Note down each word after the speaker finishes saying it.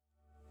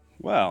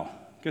Well,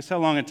 guess how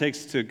long it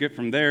takes to get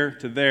from there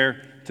to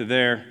there to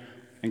there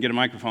and get a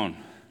microphone?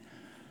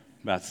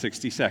 About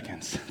 60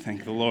 seconds.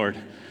 Thank the Lord.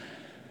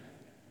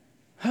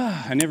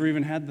 I never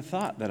even had the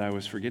thought that I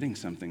was forgetting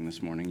something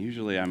this morning.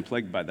 Usually I'm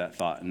plagued by that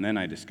thought, and then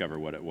I discover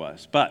what it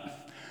was.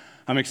 But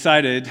I'm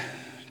excited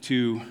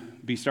to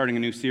be starting a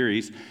new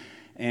series.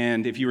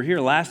 And if you were here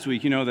last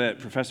week, you know that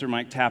Professor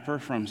Mike Tapper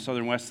from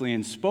Southern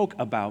Wesleyan spoke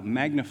about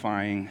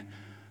magnifying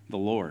the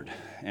Lord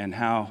and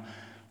how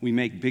we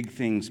make big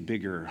things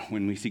bigger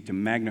when we seek to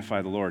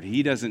magnify the Lord.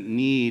 He doesn't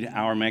need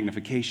our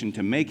magnification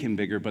to make him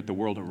bigger, but the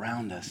world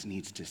around us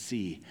needs to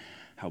see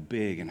how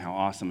big and how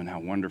awesome and how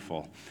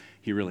wonderful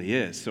he really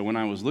is. So when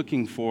I was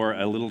looking for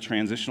a little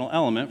transitional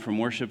element from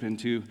worship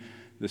into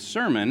the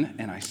sermon,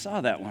 and I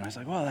saw that one, I was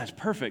like, well, that's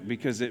perfect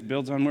because it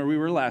builds on where we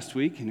were last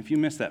week. And if you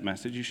missed that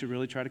message, you should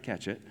really try to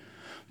catch it.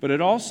 But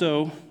it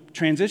also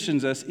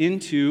transitions us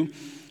into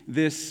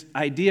this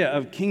idea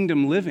of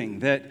kingdom living,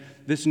 that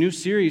this new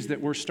series that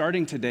we're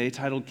starting today,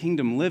 titled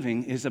Kingdom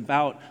Living, is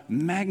about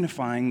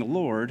magnifying the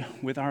Lord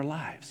with our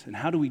lives. And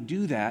how do we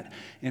do that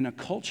in a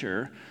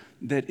culture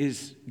that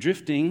is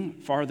drifting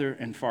farther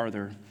and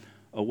farther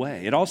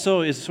away? It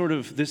also is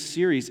this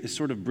series is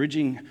sort of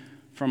bridging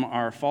from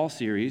our fall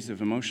series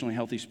of emotionally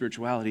healthy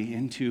spirituality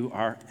into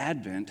our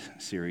Advent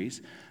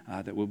series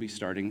that we'll be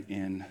starting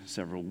in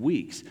several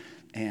weeks.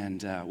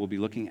 And we'll be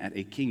looking at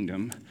a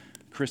kingdom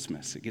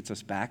Christmas. It gets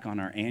us back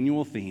on our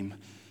annual theme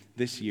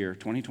this year,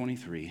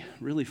 2023,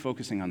 really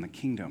focusing on the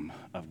kingdom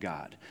of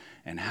God.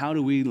 And how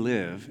do we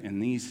live in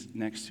these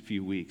next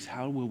few weeks?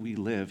 How will we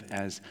live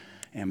as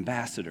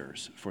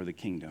ambassadors for the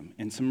kingdom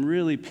in some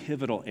really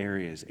pivotal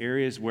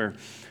areas where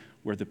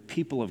the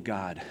people of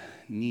God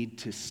need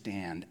to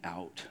stand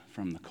out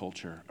from the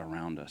culture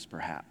around us,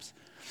 perhaps.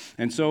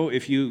 And so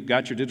if you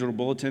got your digital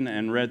bulletin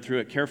and read through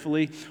it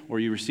carefully,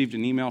 or you received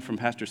an email from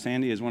Pastor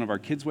Sandy as one of our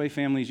Kids Way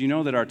families, you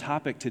know that our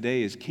topic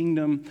today is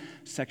kingdom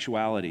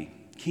sexuality.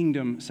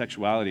 Kingdom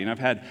sexuality. And I've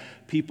had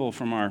people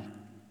from our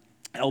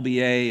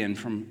LBA and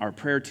from our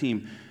prayer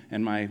team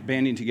and my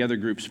Banding Together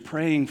groups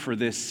praying for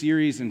this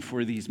series and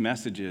for these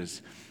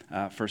messages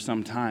for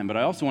some time. But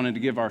I also wanted to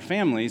give our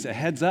families a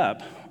heads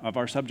up of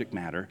our subject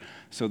matter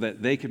so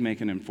that they could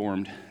make an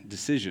informed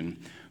decision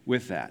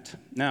with that.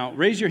 Now,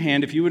 raise your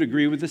hand if you would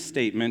agree with this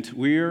statement.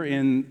 We're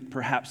in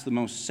perhaps the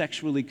most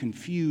sexually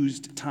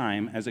confused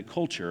time as a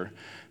culture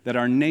that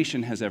our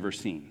nation has ever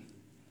seen.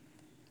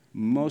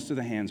 Most of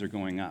the hands are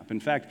going up. In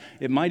fact,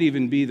 it might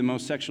even be the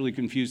most sexually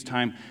confused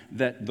time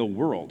that the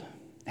world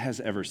has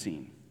ever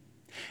seen.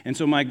 And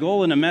so my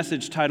goal in a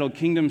message titled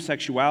Kingdom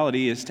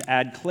Sexuality is to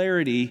add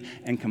clarity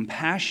and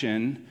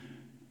compassion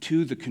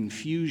to the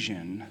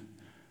confusion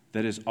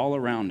that is all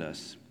around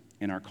us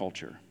in our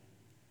culture.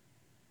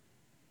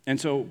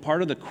 And so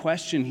part of the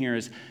question here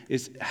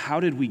is how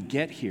did we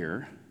get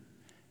here?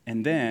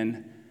 And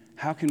then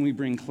how can we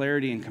bring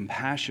clarity and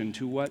compassion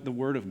to what the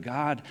Word of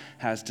God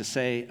has to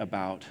say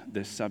about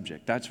this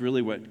subject? That's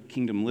really what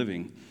kingdom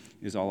living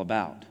is all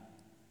about.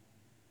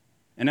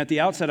 And at the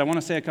outset, I want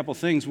to say a couple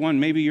things.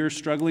 One, maybe you're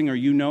struggling or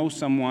you know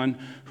someone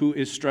who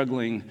is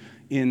struggling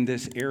in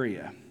this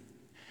area.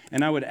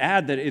 And I would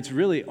add that it's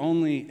really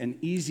only an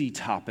easy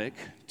topic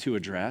to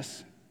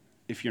address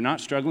if you're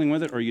not struggling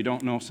with it or you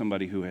don't know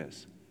somebody who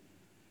is.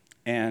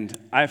 And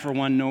I, for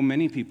one, know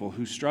many people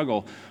who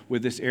struggle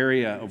with this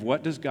area of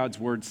what does God's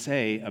Word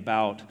say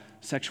about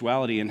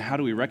sexuality and how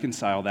do we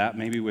reconcile that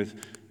maybe with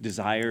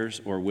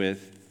desires or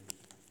with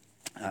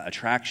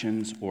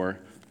attractions or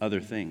other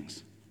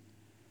things.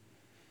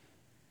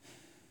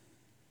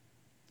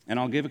 And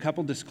I'll give a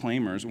couple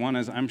disclaimers. One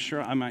is I'm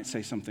sure I might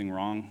say something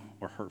wrong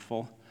or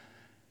hurtful,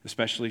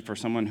 especially for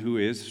someone who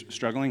is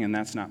struggling, and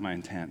that's not my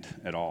intent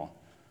at all.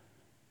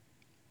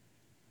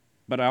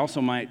 But I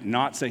also might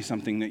not say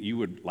something that you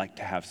would like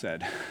to have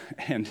said.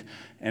 And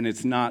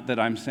it's not that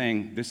I'm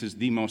saying this is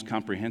the most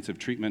comprehensive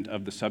treatment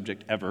of the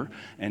subject ever,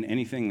 and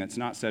anything that's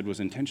not said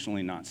was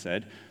intentionally not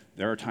said.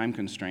 There are time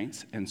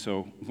constraints, and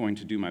so I'm going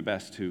to do my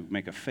best to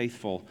make a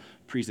faithful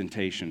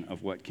presentation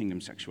of what kingdom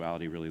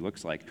sexuality really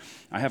looks like.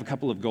 I have a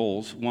couple of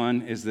goals.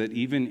 One is that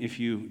even if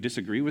you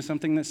disagree with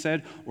something that's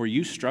said, or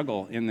you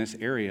struggle in this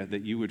area,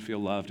 that you would feel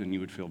loved and you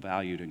would feel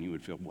valued and you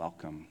would feel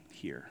welcome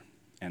here.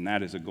 And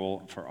that is a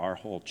goal for our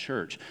whole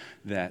church,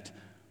 that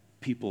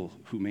people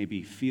who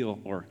maybe feel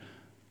or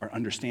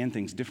understand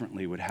things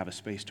differently would have a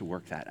space to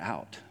work that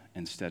out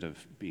instead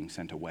of being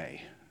sent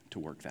away to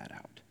work that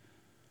out.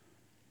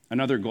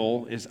 Another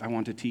goal is I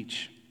want to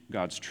teach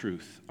God's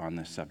truth on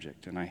this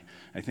subject. And I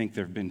think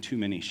there have been too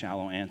many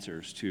shallow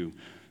answers to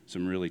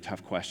some really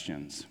tough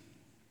questions.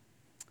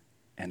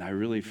 And I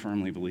really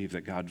firmly believe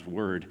that God's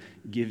Word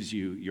gives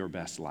you your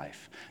best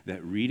life.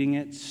 That reading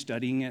it,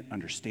 studying it,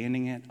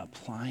 understanding it,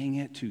 applying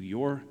it to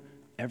your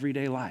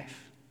everyday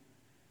life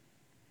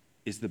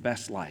is the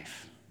best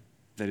life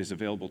that is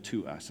available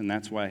to us. And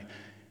that's why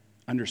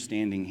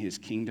understanding His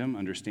kingdom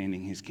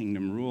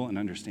rule, and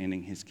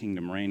understanding His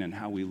kingdom reign and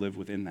how we live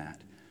within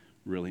that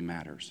really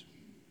matters.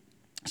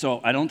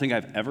 So I don't think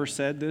I've ever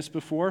said this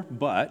before,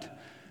 but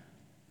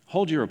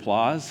hold your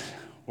applause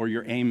or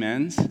your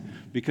amens,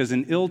 because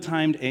an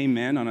ill-timed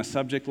amen on a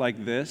subject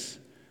like this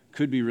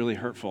could be really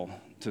hurtful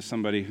to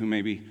somebody who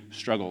maybe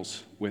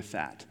struggles with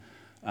that.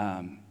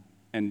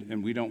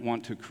 And we don't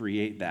want to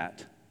create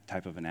that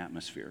type of an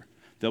atmosphere.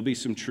 There'll be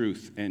some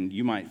truth, and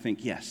you might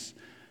think, yes,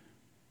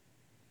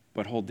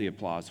 but hold the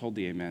applause, hold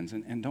the amens,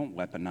 and don't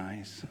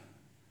weaponize.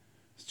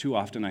 Too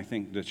often, I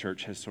think the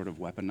church has sort of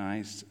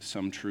weaponized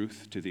some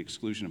truth to the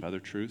exclusion of other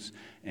truths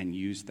and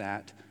used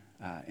that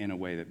in a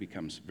way that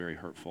becomes very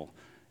hurtful,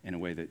 in a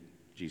way that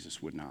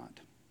Jesus would not.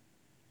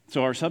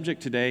 So our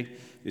subject today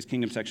is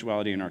kingdom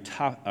sexuality, and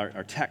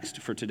our text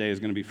for today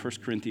is going to be 1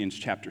 Corinthians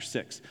chapter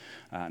 6.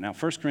 Now,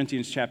 1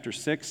 Corinthians chapter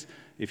 6,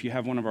 if you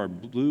have one of our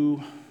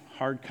blue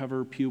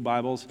hardcover pew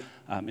Bibles,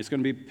 it's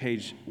going to be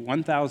page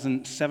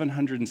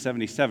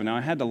 1777. Now,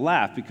 I had to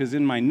laugh because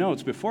in my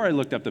notes, before I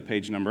looked up the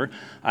page number,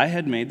 I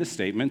had made the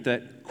statement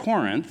that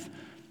Corinth,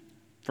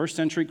 first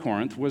century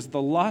Corinth, was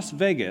the Las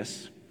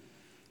Vegas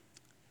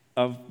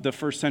of the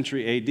first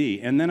century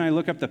AD. And then I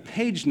look up the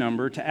page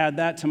number to add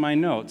that to my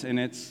notes, and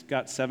it's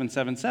got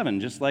 777,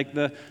 just like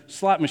the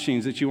slot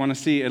machines that you want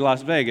to see at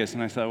Las Vegas.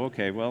 And I thought,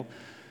 okay, well,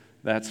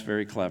 that's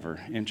very clever,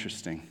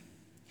 interesting.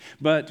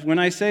 But when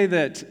I say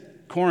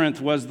that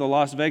Corinth was the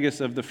Las Vegas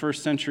of the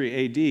first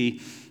century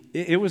AD,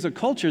 it was a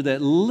culture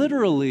that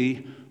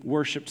literally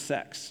worshiped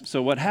sex.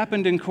 So what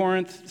happened in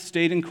Corinth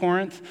stayed in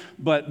Corinth,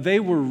 but they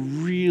were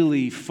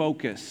really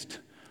focused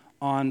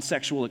on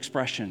sexual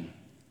expression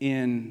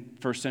in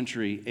first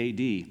century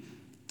AD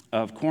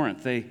of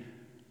Corinth. They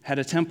had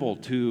a temple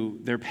to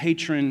their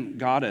patron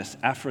goddess,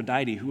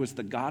 Aphrodite, who was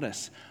the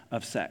goddess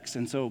of sex.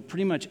 And so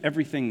pretty much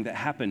everything that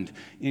happened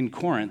in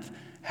Corinth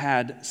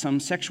had some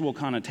sexual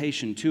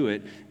connotation to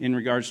it in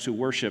regards to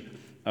worship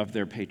of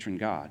their patron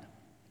god,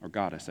 or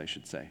goddess, I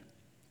should say.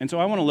 And so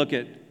I want to look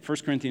at 1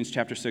 Corinthians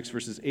chapter 6,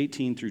 verses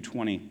 18 through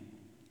 20.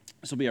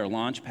 This will be our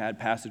launch pad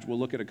passage. We'll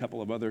look at a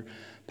couple of other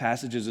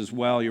passages as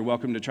well. You're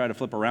welcome to try to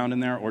flip around in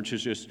there or to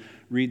just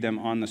read them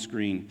on the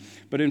screen.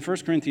 But in 1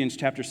 Corinthians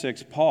chapter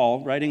 6,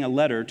 Paul, writing a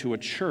letter to a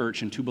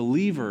church and to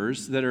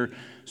believers that are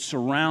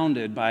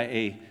surrounded by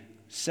a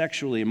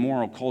sexually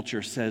immoral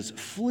culture, says,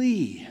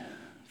 "Flee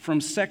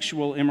from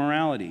sexual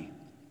immorality.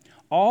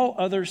 All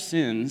other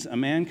sins a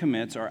man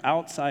commits are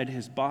outside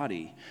his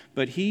body,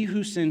 but he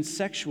who sins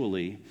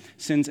sexually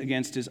sins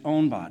against his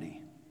own body.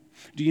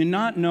 Do you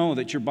not know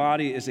that your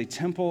body is a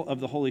temple of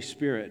the Holy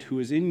Spirit who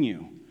is in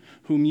you,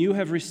 whom you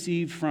have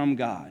received from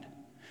God?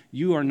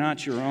 You are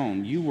not your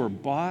own. You were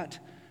bought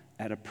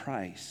at a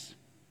price.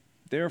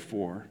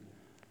 Therefore,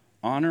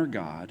 honor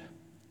God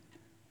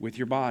with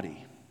your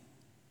body."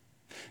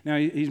 Now,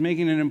 he's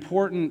making an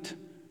important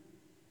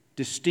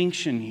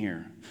distinction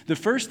here. The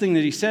first thing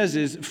that he says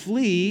is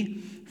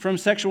flee from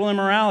sexual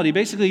immorality.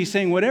 Basically, he's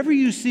saying whatever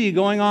you see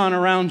going on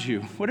around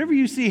you, whatever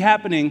you see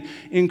happening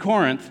in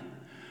Corinth,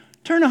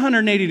 turn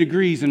 180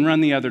 degrees and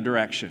run the other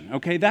direction,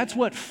 okay? That's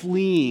what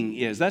fleeing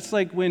is. That's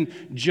like when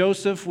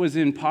Joseph was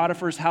in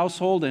Potiphar's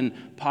household and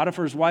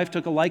Potiphar's wife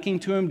took a liking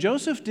to him.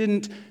 Joseph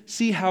didn't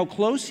see how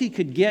close he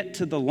could get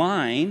to the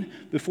line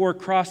before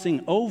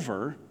crossing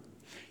over.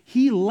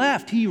 He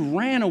left, he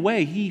ran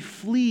away, he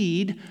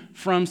fled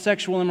from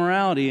sexual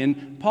immorality.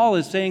 And Paul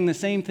is saying the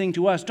same thing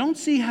to us. Don't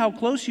see how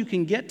close you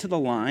can get to the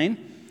line.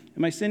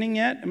 Am I sinning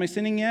yet? Am I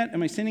sinning yet?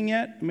 Am I sinning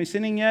yet? Am I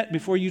sinning yet?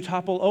 Before you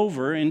topple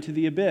over into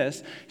the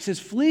abyss. He says,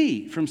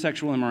 flee from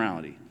sexual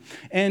immorality.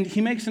 And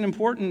he makes an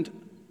important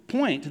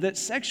point that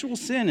sexual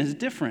sin is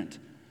different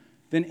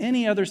than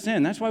any other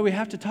sin. That's why we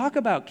have to talk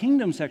about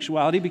kingdom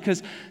sexuality,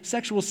 because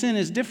sexual sin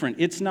is different.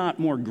 It's not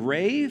more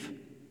grave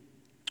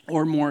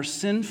or more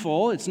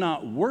sinful. It's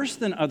not worse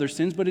than other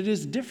sins, but it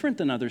is different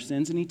than other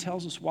sins, and he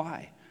tells us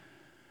why.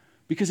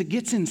 Because it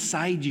gets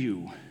inside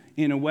you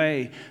in a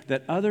way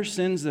that other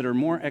sins that are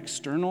more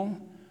external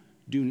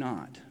do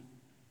not.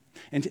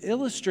 And to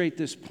illustrate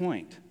this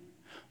point,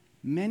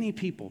 many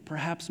people,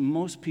 perhaps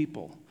most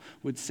people,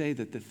 would say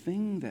that the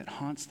thing that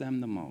haunts them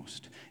the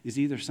most is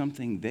either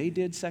something they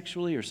did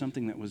sexually or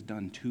something that was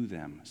done to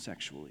them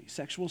sexually.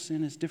 Sexual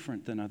sin is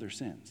different than other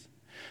sins.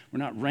 We're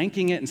not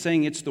ranking it and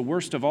saying it's the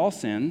worst of all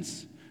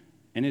sins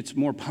and it's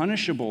more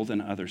punishable than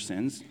other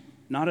sins.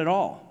 Not at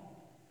all.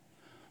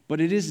 But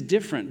it is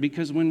different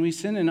because when we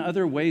sin in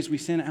other ways, we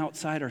sin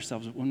outside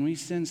ourselves. When we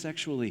sin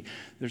sexually,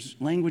 there's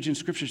language in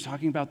scriptures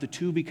talking about the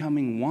two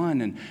becoming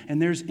one,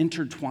 and there's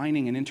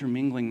intertwining and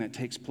intermingling that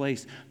takes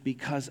place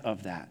because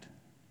of that.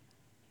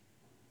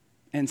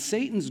 And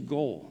Satan's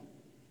goal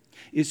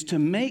is to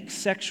make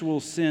sexual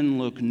sin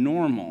look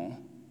normal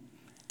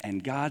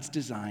and God's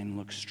design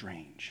look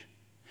strange.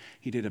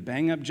 He did a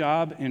bang-up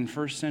job in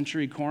first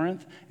century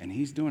Corinth, and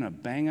he's doing a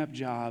bang-up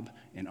job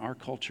in our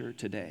culture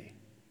today.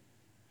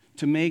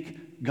 To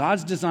make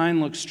God's design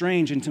look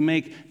strange and to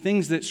make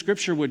things that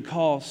Scripture would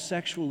call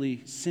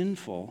sexually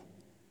sinful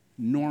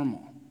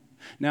normal.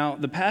 Now,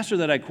 the pastor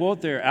that I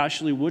quote there,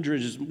 Ashley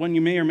Woodridge, is one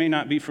you may or may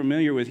not be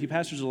familiar with. He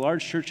pastors a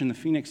large church in the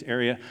Phoenix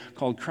area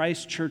called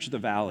Christ Church of the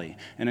Valley.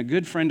 And a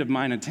good friend of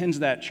mine attends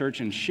that church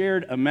and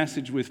shared a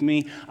message with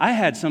me. I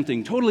had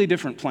something totally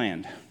different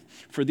planned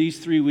for these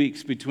 3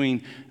 weeks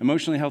between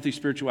emotionally healthy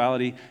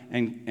spirituality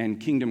and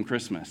Kingdom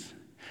Christmas.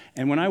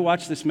 And when I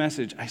watched this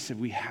message, I said,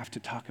 we have to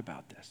talk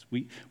about this.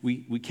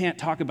 We can't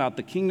talk about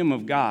the kingdom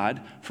of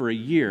God for a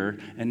year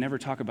and never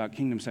talk about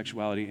kingdom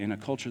sexuality in a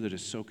culture that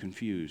is so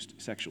confused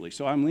sexually.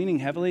 So I'm leaning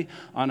heavily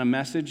on a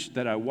message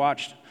that I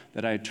watched,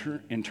 that I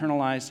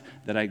internalized,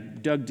 that I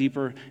dug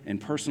deeper and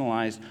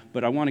personalized,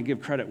 but I want to give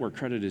credit where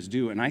credit is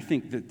due. And I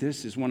think that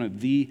this is one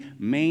of the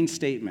main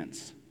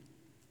statements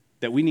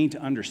that we need to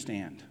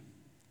understand,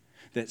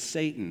 that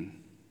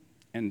Satan,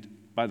 and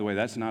by the way,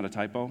 that's not a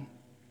typo.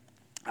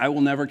 I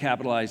will never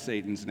capitalize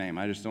Satan's name.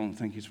 I just don't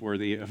think he's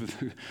worthy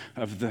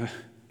of the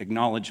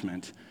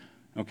acknowledgement.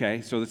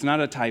 Okay, so it's not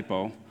a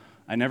typo.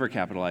 I never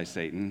capitalize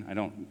Satan. I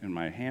don't in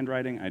my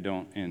handwriting. I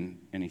don't in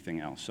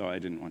anything else. So I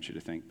didn't want you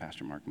to think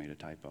Pastor Mark made a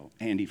typo.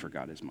 And he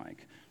forgot his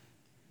mic.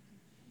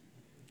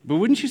 But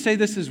wouldn't you say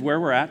this is where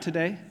we're at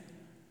today?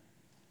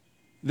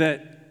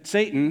 That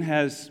Satan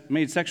has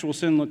made sexual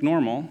sin look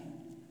normal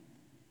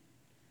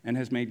and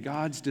has made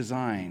God's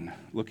design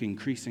look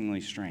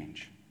increasingly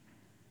strange.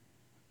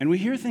 And we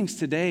hear things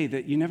today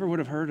that you never would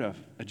have heard of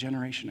a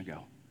generation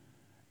ago.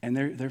 And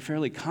they're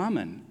fairly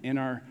common in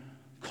our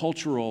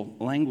cultural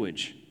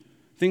language.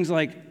 Things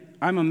like,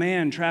 I'm a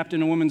man trapped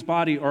in a woman's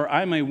body, or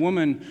I'm a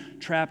woman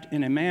trapped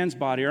in a man's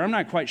body, or I'm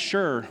not quite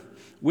sure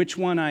which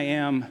one I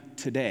am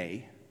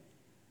today.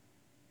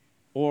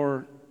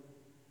 Or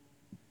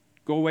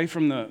go away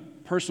from the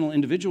personal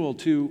individual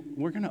to,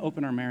 we're going to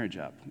open our marriage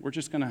up. We're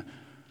just going to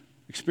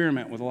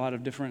experiment with a lot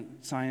of different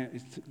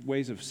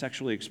ways of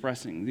sexually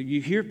expressing.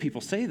 You hear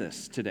people say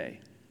this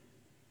today.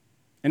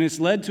 And it's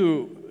led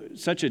to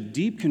such a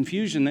deep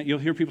confusion that you'll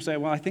hear people say,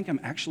 well, I think I'm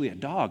actually a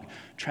dog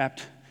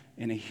trapped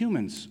in a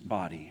human's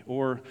body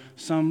or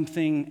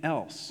something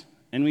else.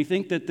 And we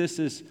think that this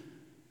is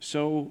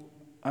so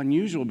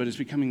unusual, but it's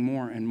becoming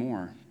more and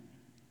more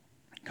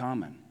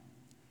common.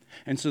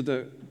 And so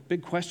the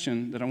big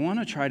question that I want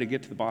to try to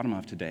get to the bottom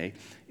of today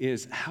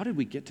is, how did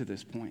we get to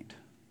this point?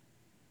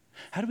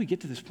 How do we get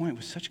to this point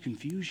with such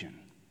confusion?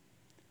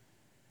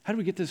 How do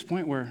we get to this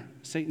point where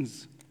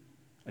Satan's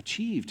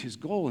achieved his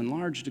goal in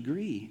large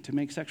degree to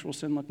make sexual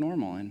sin look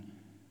normal and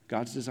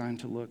God's design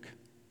to look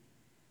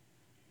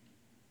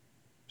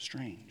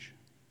strange?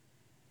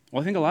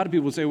 Well, I think a lot of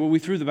people would say, well, we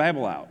threw the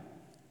Bible out.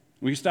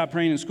 We stopped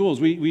praying in schools.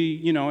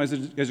 We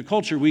as a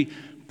culture, we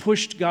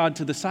pushed God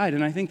to the side.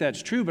 And I think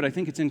that's true, but I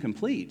think it's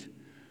incomplete.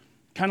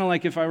 Kind of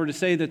like if I were to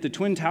say that the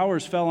Twin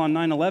Towers fell on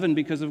 9/11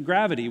 because of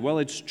gravity. Well,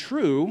 it's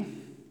true,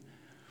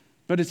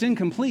 but it's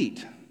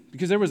incomplete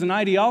because there was an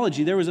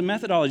ideology, there was a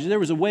methodology, there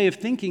was a way of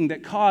thinking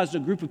that caused a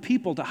group of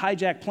people to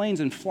hijack planes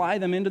and fly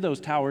them into those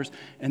towers,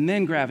 and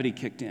then gravity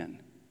kicked in.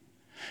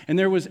 And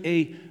there was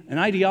an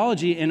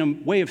ideology and a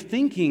way of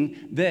thinking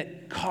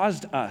that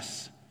caused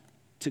us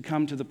to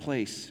come to the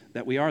place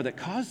that we are, that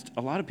caused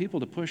a lot of people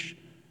to push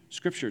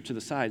Scripture to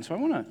the side. So I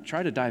want to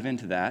try to dive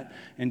into that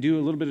and do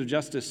a little bit of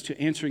justice to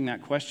answering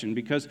that question,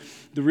 because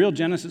the real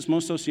genesis,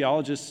 most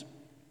sociologists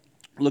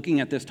looking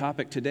at this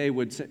topic today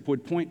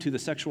would point to the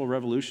sexual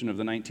revolution of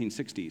the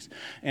 1960s.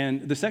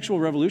 And the sexual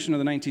revolution of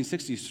the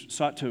 1960s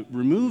sought to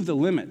remove the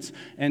limits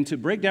and to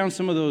break down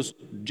some of those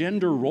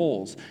gender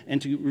roles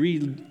and to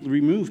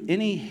remove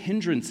any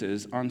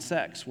hindrances on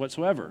sex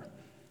whatsoever.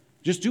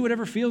 Just do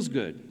whatever feels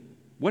good,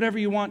 whatever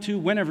you want to,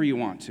 whenever you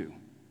want to.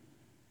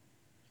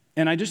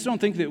 And I just don't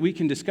think that we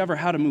can discover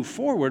how to move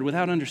forward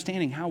without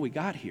understanding how we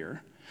got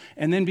here,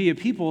 and then be a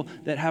people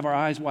that have our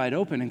eyes wide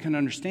open and can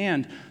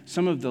understand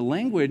some of the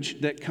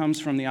language that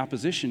comes from the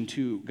opposition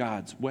to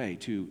God's way,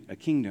 to a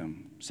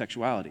kingdom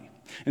sexuality.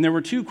 And there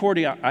were two core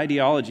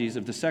ideologies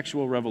of the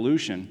sexual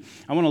revolution.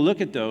 I want to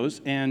look at those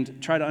and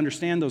try to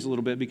understand those a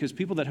little bit, because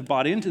people that have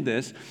bought into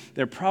this,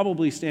 they're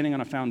probably standing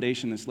on a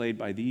foundation that's laid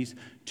by these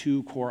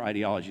two core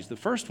ideologies. The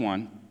first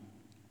one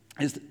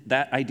is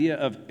that idea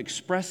of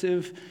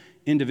expressive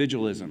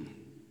individualism.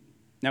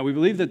 Now, we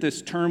believe that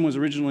this term was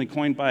originally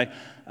coined by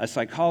a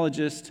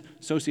sociologist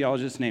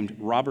named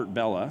Robert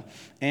Bellah,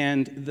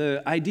 and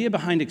the idea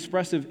behind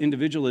expressive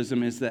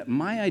individualism is that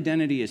my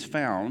identity is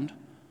found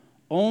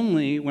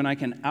only when I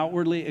can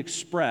outwardly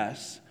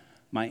express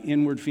my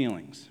inward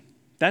feelings.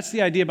 That's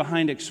the idea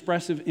behind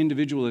expressive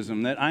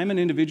individualism, that I'm an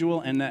individual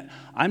and that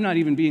I'm not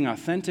even being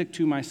authentic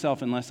to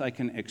myself unless I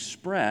can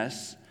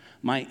express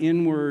my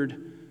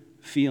inward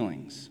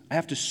feelings. I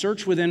have to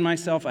search within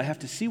myself. I have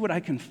to see what I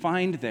can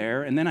find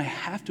there, and then I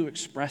have to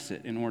express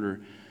it in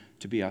order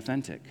to be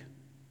authentic.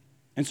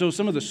 And so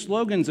some of the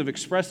slogans of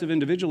expressive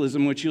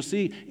individualism, which you'll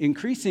see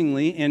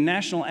increasingly in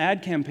national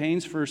ad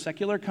campaigns for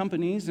secular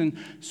companies and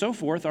so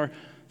forth, are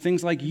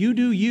things like, you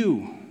do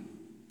you,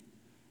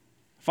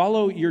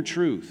 follow your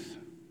truth,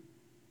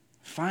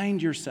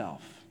 find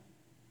yourself.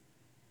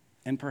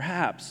 And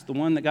perhaps the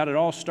one that got it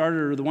all started,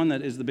 or the one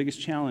that is the biggest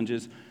challenge,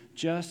 is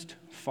just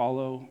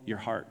follow your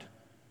heart.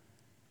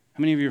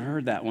 How many of you have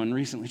heard that one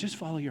recently? Just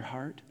follow your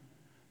heart.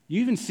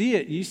 You even see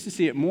it, you used to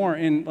see it more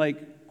in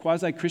like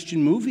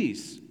quasi-Christian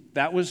movies.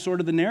 That was sort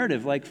of the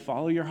narrative, like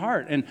follow your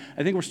heart. And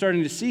I think we're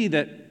starting to see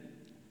that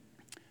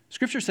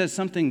Scripture says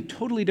something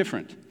totally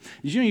different.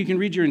 Did you know you can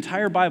read your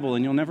entire Bible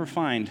and you'll never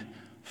find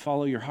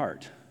follow your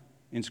heart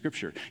in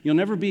Scripture? You'll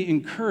never be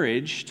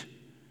encouraged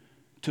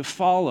to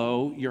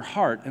follow your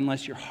heart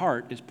unless your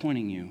heart is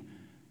pointing you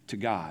to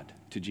God,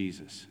 to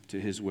Jesus, to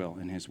His will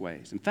and His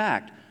ways. In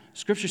fact,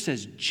 Scripture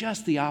says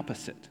just the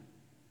opposite.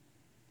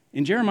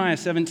 In Jeremiah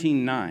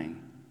 17:9,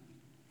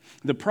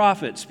 the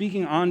prophet,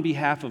 speaking on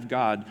behalf of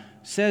God,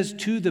 says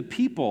to the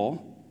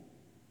people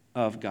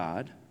of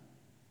God,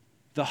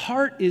 "The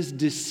heart is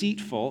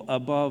deceitful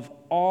above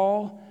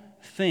all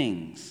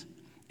things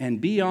and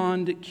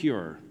beyond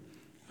cure.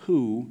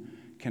 Who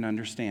can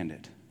understand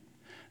it?"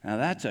 Now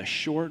that's a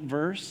short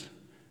verse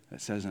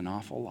that says an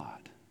awful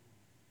lot.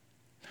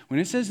 When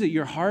it says that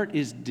your heart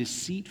is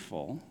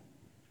deceitful,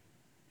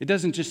 it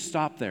doesn't just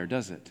stop there,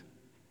 does it?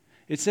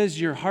 It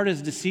says your heart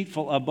is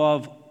deceitful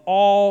above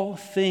all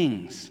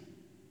things.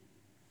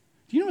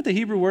 Do you know what the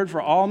Hebrew word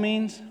for all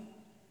means?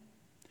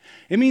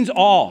 It means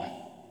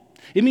all.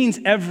 It means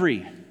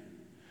every.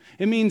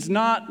 It means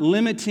not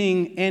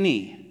limiting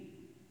any.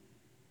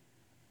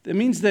 It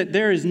means that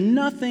there is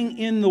nothing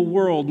in the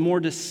world more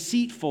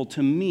deceitful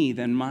to me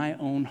than my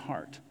own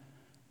heart.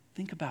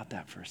 Think about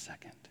that for a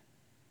second.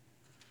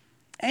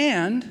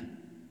 And,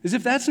 as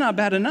if that's not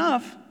bad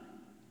enough,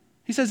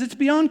 he says it's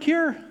beyond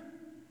cure.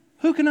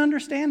 Who can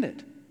understand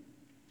it?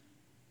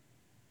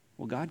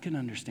 Well, God can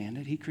understand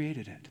it. He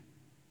created it.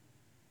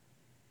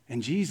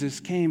 And Jesus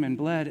came and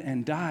bled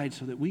and died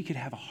so that we could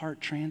have a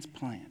heart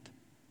transplant.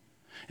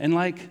 And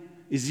like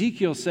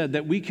Ezekiel said,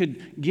 that we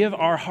could give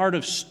our heart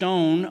of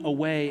stone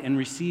away and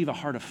receive a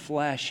heart of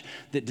flesh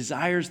that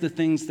desires the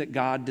things that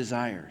God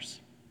desires.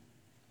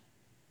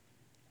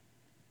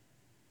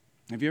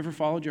 Have you ever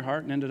followed your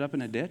heart and ended up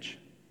in a ditch?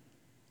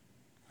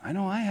 I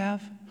know I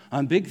have.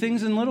 On big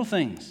things and little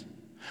things.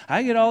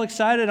 I get all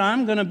excited.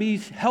 I'm going to be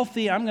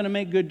healthy. I'm going to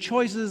make good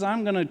choices.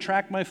 I'm going to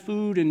track my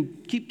food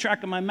and keep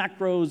track of my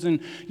macros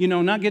and,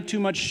 not get too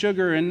much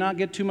sugar and not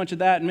get too much of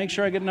that and make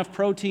sure I get enough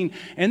protein.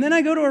 And then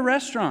I go to a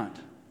restaurant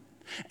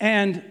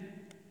and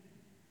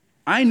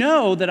I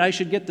know that I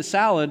should get the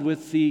salad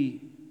with the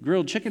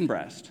grilled chicken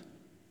breast.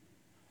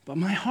 But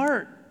my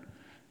heart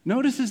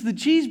notices the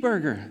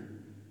cheeseburger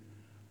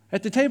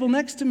at the table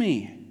next to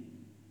me.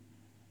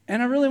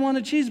 And I really want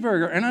a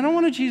cheeseburger. And I don't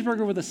want a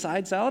cheeseburger with a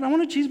side salad. I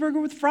want a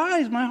cheeseburger with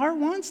fries. My heart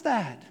wants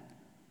that.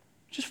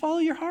 Just follow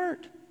your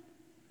heart.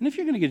 And if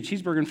you're going to get a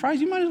cheeseburger and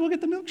fries, you might as well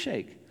get the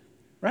milkshake,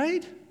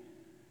 right?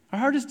 Our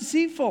heart is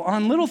deceitful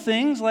on little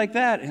things like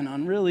that and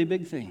on really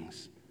big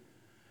things.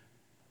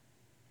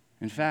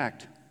 In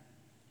fact,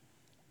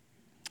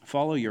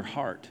 follow your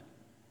heart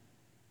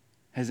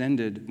has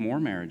ended more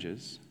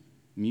marriages,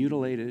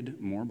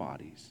 mutilated more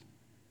bodies,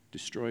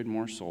 destroyed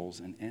more souls,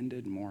 and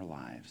ended more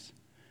lives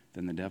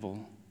than the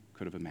devil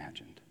could have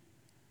imagined.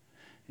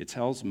 It's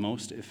hell's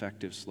most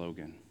effective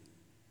slogan.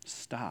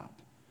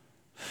 Stop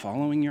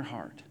following your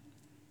heart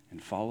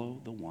and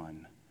follow the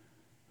one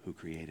who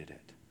created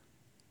it.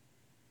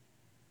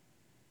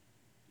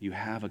 You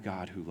have a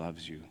God who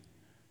loves you.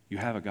 You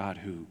have a God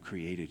who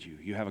created you.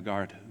 You have a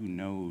God who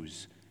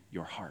knows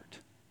your heart.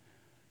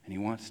 And he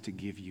wants to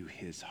give you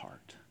his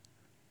heart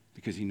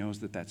because he knows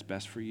that that's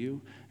best for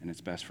you and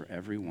it's best for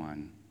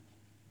everyone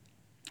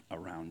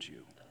around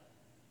you.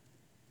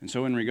 And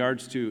so in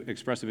regards to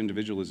expressive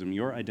individualism,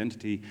 your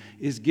identity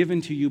is given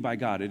to you by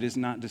God. It is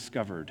not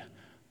discovered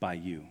by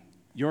you.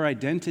 Your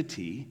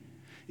identity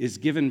is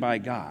given by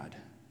God,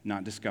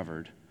 not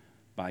discovered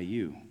by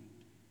you.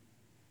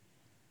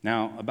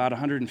 Now, about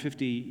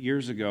 150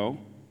 years ago,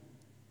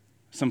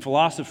 some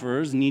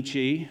philosophers,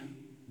 Nietzsche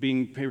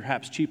being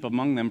perhaps chief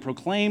among them,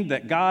 proclaimed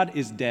that God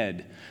is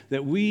dead,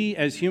 that we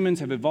as humans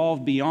have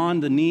evolved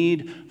beyond the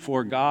need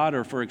for God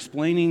or for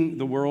explaining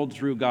the world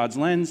through God's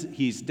lens.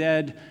 He's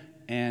dead.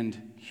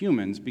 And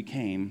humans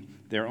became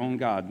their own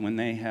God when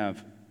they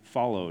have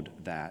followed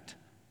that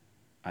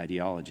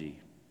ideology.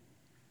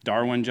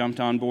 Darwin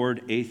jumped on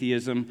board,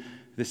 atheism,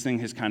 this thing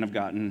has kind of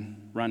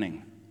gotten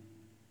running.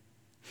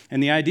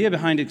 And the idea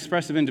behind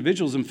expressive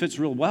individualism fits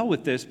real well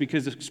with this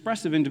because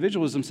expressive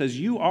individualism says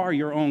you are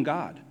your own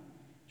God.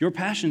 Your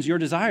passions, your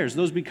desires,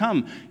 those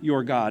become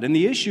your God. And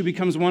the issue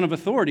becomes one of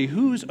authority.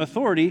 Whose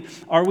authority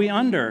are we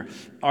under?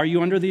 Are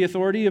you under the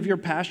authority of your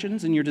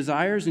passions and your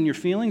desires and your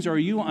feelings, or are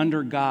you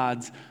under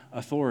God's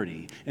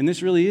authority? And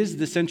this really is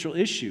the central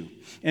issue.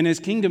 And as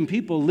kingdom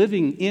people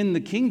living in the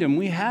kingdom,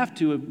 we have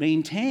to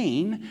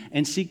maintain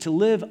and seek to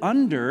live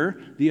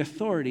under the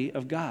authority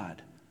of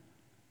God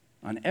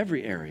on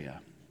every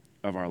area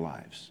of our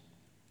lives.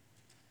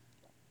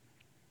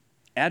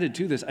 Added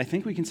to this, I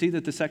think we can see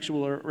that the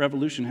sexual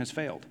revolution has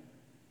failed.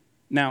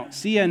 Now,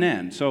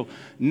 CNN, so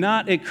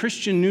not a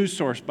Christian news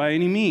source by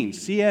any means,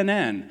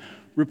 CNN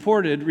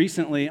reported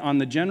recently on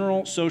the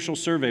General Social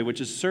Survey,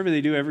 which is a survey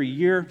they do every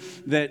year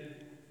that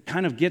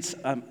kind of gets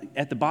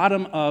at the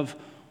bottom of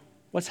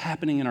what's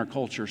happening in our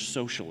culture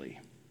socially.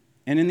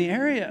 And in the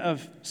area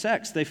of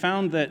sex, they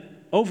found that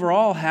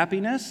overall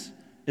happiness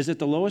is at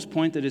the lowest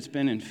point that it's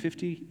been in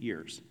 50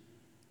 years.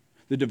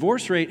 The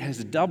divorce rate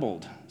has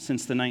doubled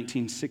since the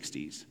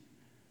 1960s.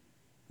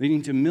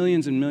 leading to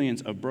millions and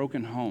millions of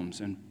broken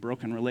homes and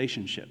broken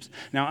relationships.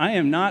 Now, I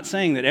am not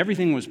saying that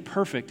everything was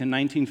perfect in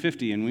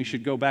 1950 and we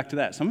should go back to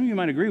that. Some of you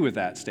might agree with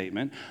that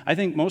statement. I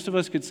think most of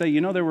us could say,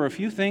 there were a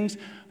few things,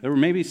 there were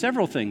maybe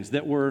several things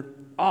that were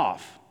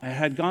off. It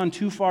had gone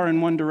too far in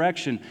one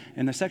direction,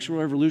 and the sexual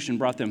revolution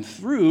brought them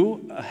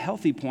through a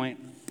healthy point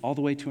all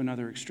the way to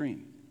another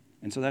extreme.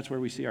 And so that's where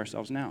we see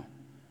ourselves now.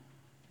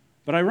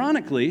 But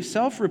ironically,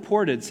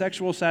 self-reported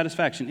sexual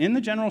satisfaction in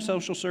the General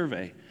Social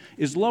Survey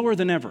is lower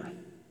than ever.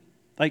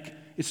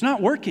 It's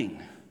not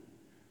working.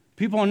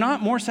 People are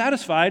not more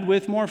satisfied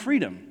with more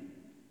freedom.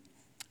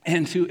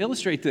 And to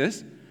illustrate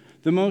this,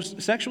 the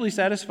most sexually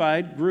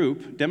satisfied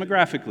group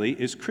demographically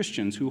is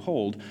Christians who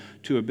hold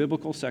to a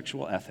biblical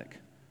sexual ethic,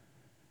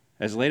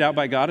 as laid out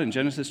by God in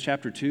Genesis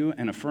chapter 2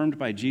 and affirmed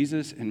by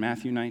Jesus in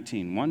Matthew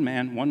 19. One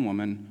man, one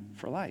woman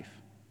for life.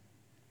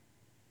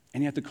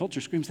 And yet the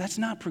culture screams, that's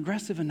not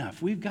progressive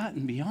enough. We've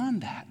gotten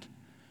beyond that.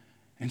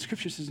 And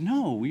Scripture says,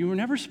 no, we were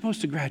never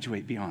supposed to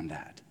graduate beyond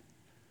that.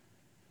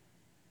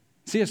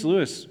 C.S.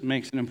 Lewis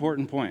makes an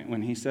important point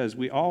when he says,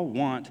 we all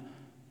want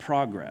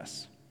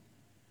progress.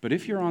 But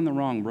if you're on the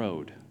wrong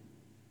road,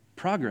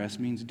 progress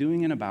means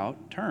doing an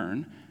about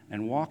turn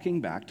and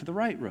walking back to the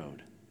right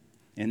road.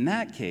 In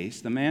that case,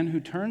 the man who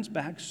turns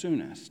back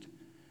soonest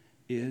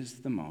is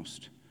the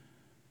most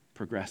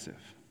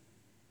progressive.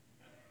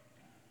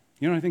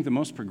 I think the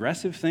most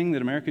progressive thing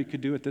that America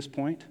could do at this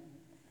point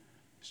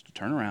is to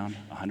turn around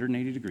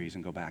 180 degrees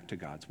and go back to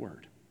God's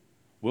Word.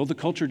 Will the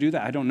culture do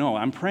that? I don't know.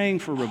 I'm praying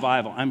for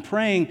revival. I'm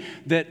praying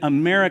that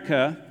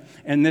America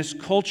and this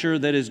culture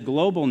that is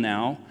global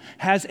now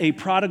has a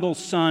prodigal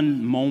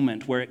son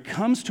moment where it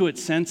comes to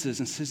its senses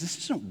and says, this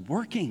isn't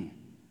working.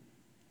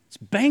 It's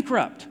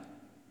bankrupt.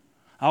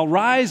 I'll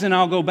rise and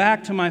I'll go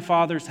back to my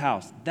Father's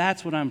house.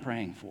 That's what I'm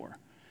praying for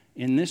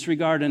in this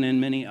regard and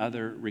in many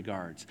other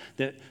regards.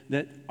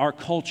 That our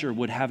culture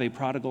would have a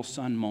prodigal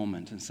son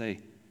moment and say,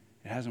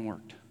 it hasn't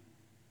worked.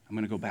 I'm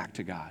going to go back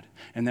to God.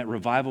 And that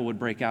revival would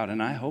break out.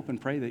 And I hope and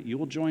pray that you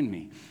will join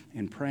me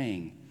in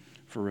praying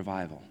for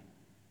revival.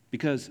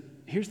 Because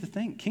here's the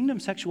thing, kingdom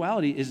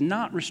sexuality is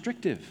not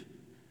restrictive.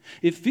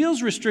 It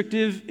feels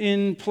restrictive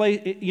in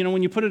play,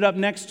 when you put it up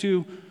next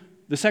to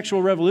the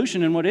sexual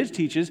revolution and what it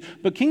teaches,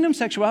 but kingdom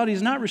sexuality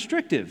is not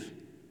restrictive.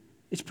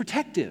 It's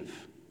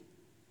protective.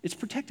 It's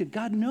protective.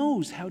 God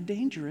knows how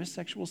dangerous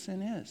sexual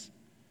sin is.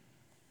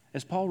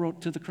 As Paul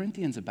wrote to the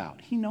Corinthians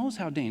about. He knows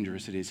how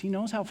dangerous it is. He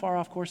knows how far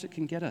off course it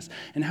can get us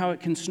and how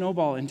it can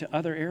snowball into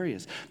other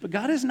areas. But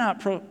God is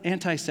not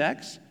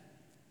anti-sex.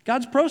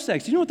 God's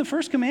pro-sex. You know what the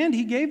first command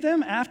he gave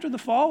them after the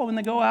fall when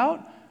they go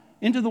out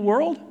into the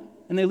world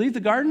and they leave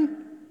the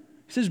garden?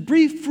 He says,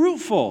 be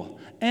fruitful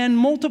and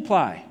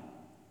multiply.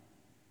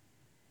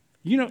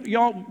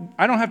 Y'all,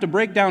 I don't have to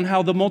break down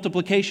how the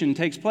multiplication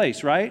takes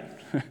place, right?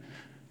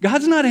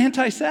 God's not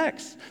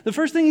anti-sex. The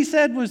first thing he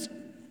said was,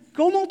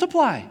 go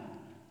multiply.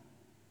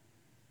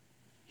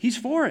 He's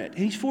for it,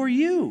 and he's for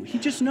you. He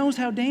just knows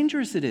how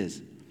dangerous it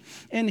is.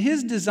 And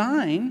his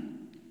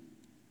design,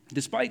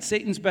 despite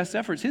Satan's best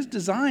efforts, his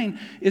design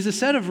is a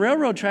set of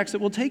railroad tracks that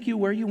will take you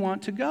where you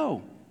want to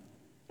go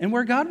and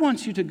where God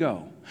wants you to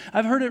go.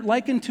 I've heard it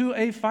likened to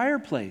a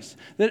fireplace.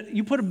 That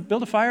you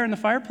build a fire in the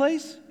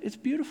fireplace, it's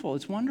beautiful,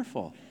 it's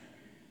wonderful.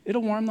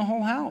 It'll warm the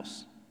whole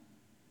house.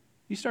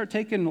 You start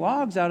taking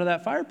logs out of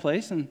that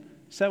fireplace and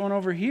set one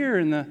over here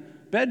in the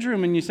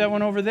bedroom, and you set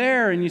one over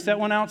there, and you set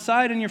one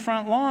outside in your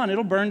front lawn,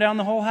 it'll burn down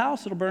the whole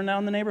house. It'll burn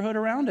down the neighborhood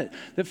around it.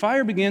 The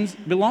fire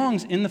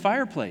belongs in the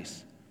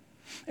fireplace.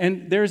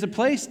 And there's a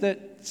place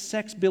that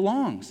sex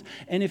belongs.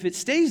 And if it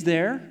stays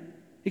there,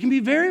 it can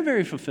be very,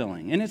 very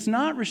fulfilling. And it's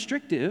not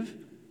restrictive.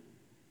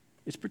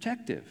 It's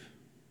protective.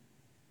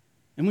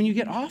 And when you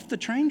get off the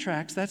train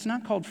tracks, that's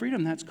not called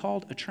freedom. That's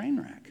called a train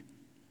wreck.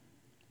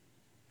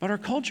 But our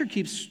culture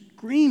keeps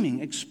screaming,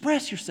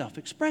 express yourself,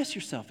 express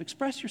yourself,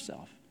 express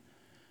yourself.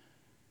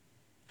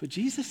 But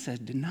Jesus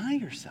said, deny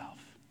yourself.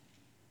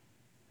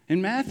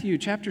 In Matthew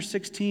chapter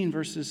 16,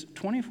 verses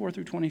 24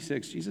 through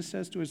 26, Jesus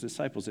says to his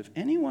disciples, if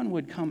anyone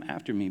would come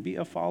after me, be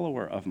a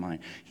follower of mine,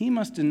 he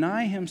must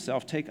deny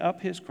himself, take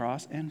up his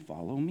cross, and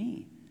follow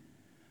me.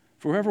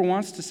 For whoever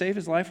wants to save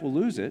his life will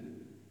lose it,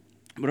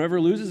 but whoever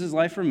loses his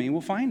life for me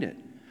will find it.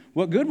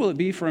 What good will it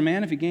be for a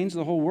man if he gains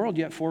the whole world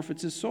yet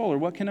forfeits his soul? Or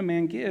what can a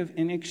man give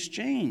in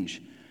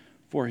exchange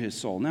for his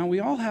soul? Now, we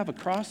all have a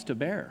cross to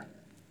bear.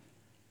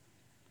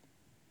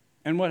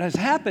 And what has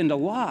happened a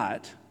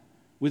lot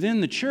within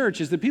the church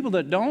is that people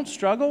that don't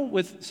struggle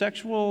with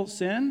sexual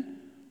sin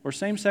or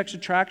same-sex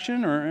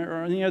attraction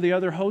or any of the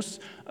other hosts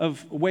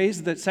of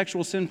ways that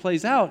sexual sin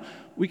plays out,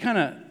 we kind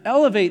of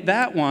elevate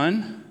that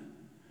one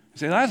and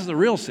say, that's the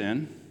real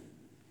sin.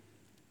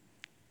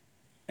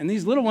 And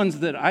these little ones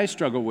that I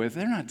struggle with,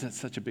 they're not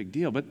such a big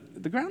deal.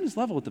 But the ground is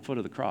level at the foot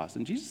of the cross.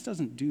 And Jesus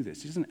doesn't do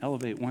this. He doesn't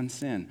elevate one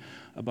sin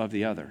above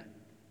the other.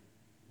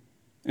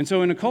 And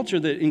so in a culture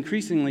that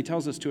increasingly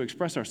tells us to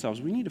express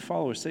ourselves, we need to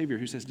follow a Savior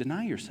who says,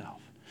 deny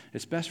yourself.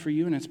 It's best for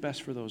you and it's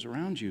best for those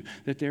around you.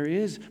 That there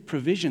is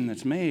provision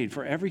that's made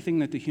for everything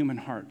that the human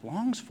heart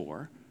longs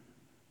for,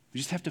 We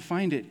just have to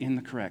find it in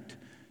the correct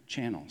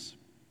channels.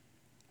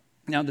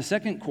 Now, the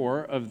second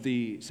core of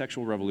the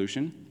sexual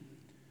revolution,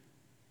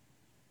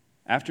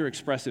 after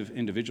expressive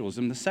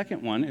individualism, the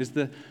second one is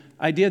the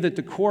idea that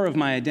the core of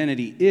my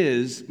identity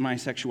is my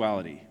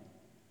sexuality.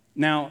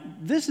 Now,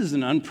 this is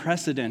an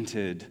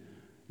unprecedented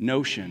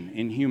notion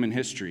in human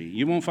history.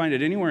 You won't find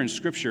it anywhere in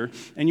Scripture,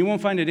 and you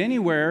won't find it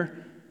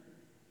anywhere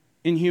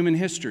in human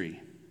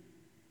history.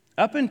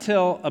 Up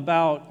until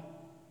about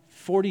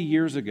 40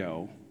 years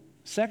ago,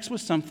 sex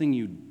was something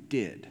you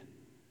did.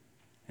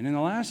 And in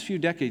the last few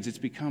decades, it's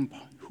become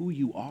who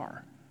you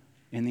are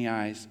in the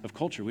eyes of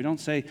culture. We don't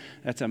say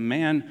that's a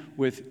man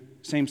with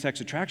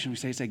same-sex attraction. We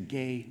say it's a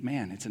gay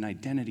man. It's an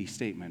identity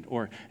statement,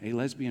 or a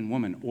lesbian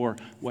woman, or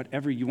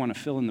whatever you want to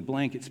fill in the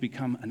blank. It's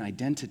become an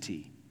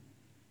identity.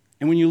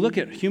 And when you look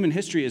at human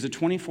history as a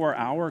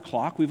 24-hour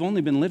clock, we've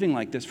only been living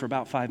like this for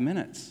about 5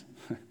 minutes.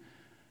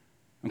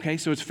 Okay,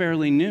 so it's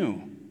fairly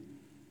new.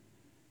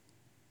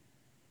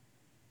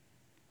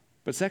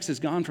 But sex has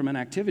gone from an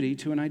activity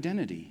to an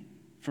identity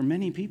for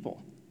many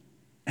people.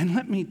 And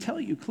let me tell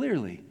you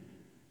clearly,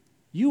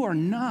 you are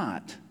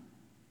not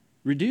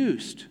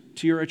reduced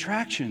to your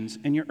attractions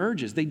and your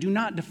urges. They do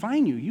not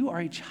define you. You are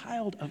a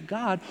child of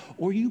God,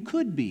 or you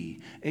could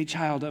be a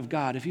child of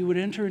God if you would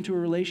enter into a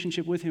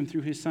relationship with him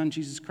through his Son,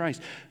 Jesus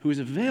Christ, who is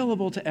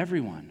available to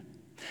everyone.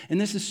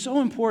 And this is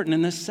so important,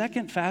 and this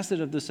second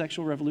facet of the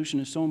sexual revolution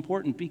is so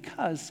important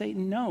because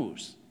Satan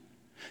knows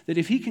that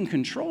if he can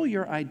control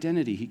your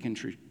identity, he can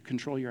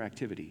control your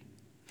activity.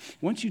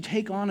 Once you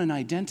take on an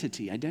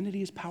identity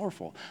is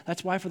powerful.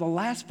 That's why for the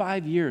last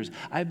 5 years,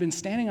 I've been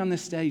standing on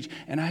this stage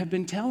and I have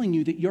been telling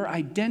you that your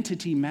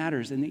identity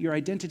matters and that your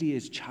identity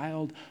is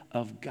child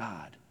of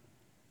God.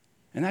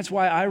 And that's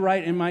why I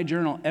write in my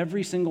journal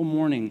every single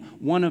morning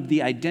one of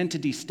the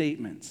identity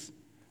statements.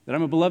 That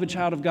I'm a beloved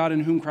child of God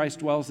in whom Christ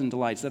dwells and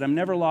delights. That I'm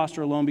never lost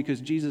or alone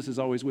because Jesus is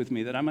always with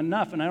me. That I'm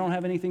enough and I don't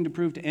have anything to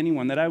prove to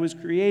anyone. That I was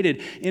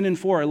created in and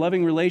for a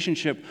loving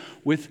relationship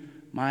with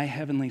my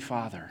heavenly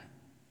Father,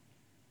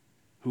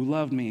 who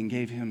loved me and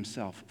gave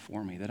himself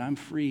for me. That I'm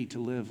free to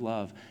live,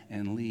 love,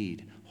 and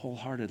lead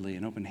wholeheartedly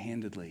and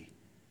open-handedly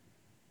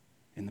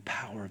in the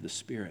power of the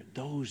Spirit.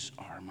 Those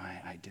are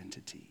my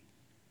identity.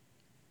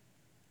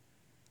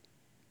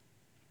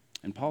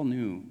 And Paul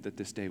knew that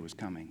this day was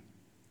coming.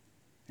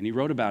 And he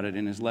wrote about it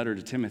in his letter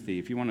to Timothy.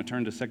 If you want to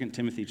turn to 2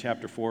 Timothy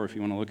chapter 4, if you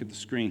want to look at the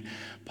screen,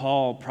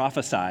 Paul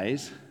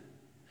prophesies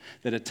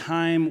that a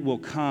time will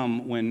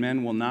come when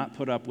men will not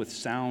put up with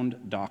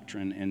sound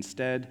doctrine.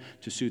 Instead,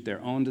 to suit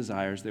their own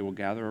desires, they will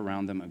gather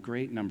around them a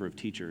great number of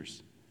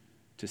teachers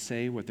to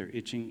say what their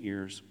itching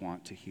ears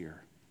want to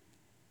hear.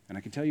 And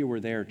I can tell you we're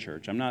there,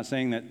 church. I'm not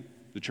saying that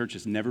the church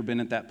has never been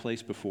at that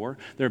place before.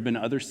 There have been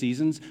other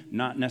seasons,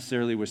 not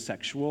necessarily with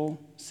sexual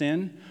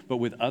sin, but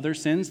with other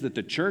sins that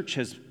the church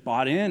has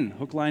bought in,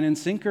 hook, line, and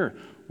sinker,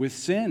 with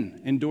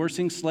sin,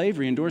 endorsing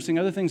slavery, endorsing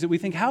other things that we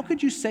think, how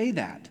could you say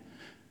that?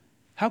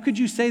 How could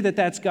you say that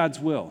that's God's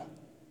will?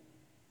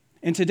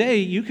 And today,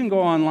 you can go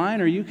online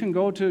or you can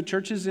go to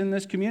churches in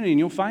this community and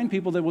you'll find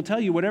people that will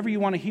tell you whatever you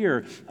want to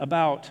hear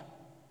about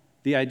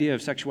the idea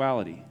of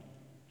sexuality.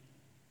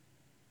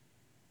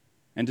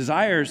 And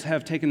desires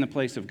have taken the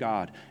place of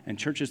God, and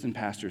churches and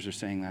pastors are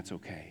saying that's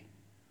okay.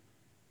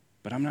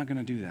 But I'm not going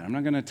to do that. I'm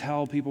not going to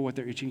tell people what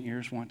their itching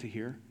ears want to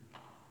hear.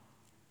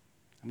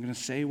 I'm going to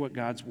say what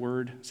God's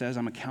word says.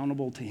 I'm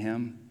accountable to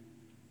him.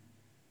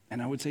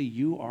 And I would say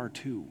you are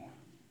too.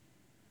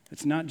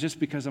 It's not just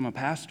because I'm a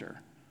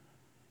pastor.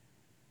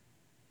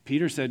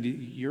 Peter said,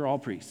 you're all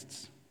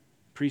priests.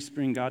 Priests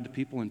bring God to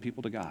people and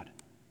people to God.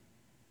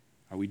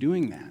 Are we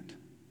doing that?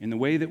 In the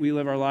way that we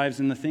live our lives,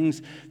 in the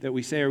things that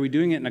we say, are we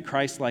doing it in a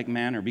Christ-like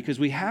manner? Because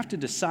we have to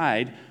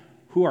decide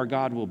who our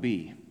God will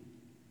be.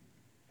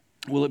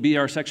 Will it be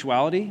our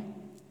sexuality?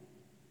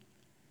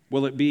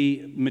 Will it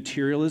be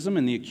materialism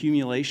and the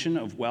accumulation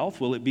of wealth?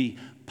 Will it be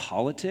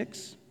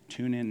politics?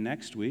 Tune in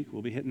next week.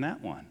 We'll be hitting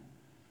that one.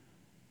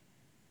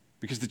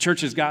 Because the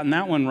church has gotten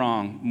that one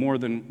wrong more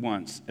than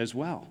once as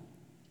well.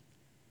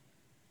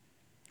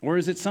 Or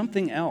is it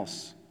something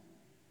else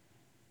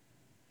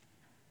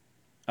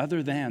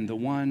other than the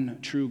one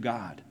true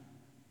God?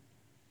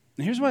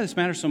 And here's why this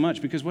matters so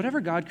much, because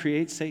whatever God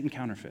creates, Satan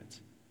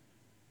counterfeits.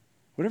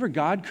 Whatever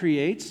God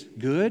creates,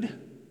 good,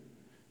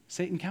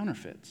 Satan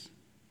counterfeits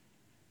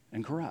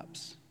and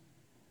corrupts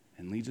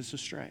and leads us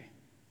astray.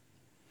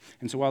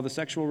 And so while the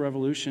sexual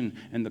revolution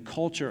and the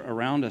culture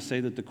around us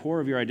say that the core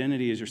of your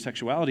identity is your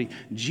sexuality,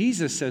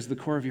 Jesus says the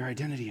core of your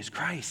identity is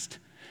Christ.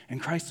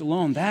 And Christ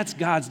alone. That's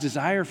God's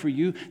desire for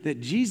you, that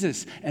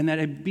Jesus and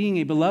that being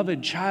a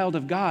beloved child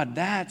of God,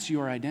 that's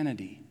your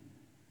identity.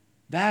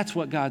 That's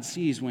what God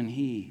sees when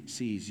he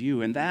sees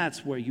you, and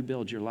that's where you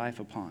build your life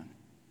upon.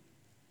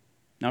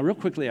 Now, real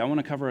quickly, I want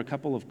to cover a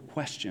couple of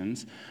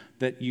questions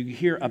that you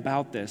hear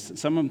about this.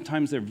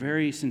 Sometimes they're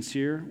very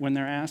sincere when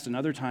they're asked, and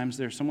other times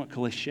they're somewhat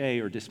cliche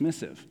or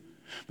dismissive.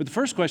 But the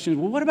first question is,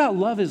 well, what about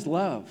love is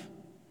love?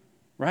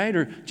 Right?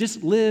 Or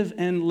just live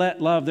and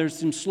let love. There's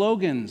some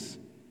slogans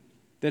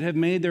that have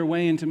made their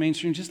way into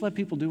mainstream. Just let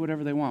people do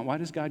whatever they want. Why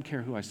does God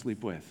care who I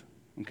sleep with?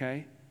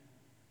 Okay?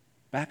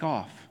 Back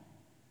off.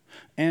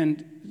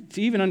 And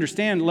to even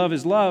understand love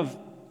is love,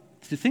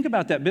 to think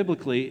about that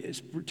biblically,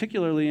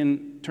 particularly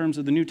in terms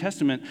of the New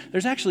Testament,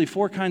 there's actually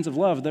 4 kinds of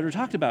love that are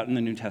talked about in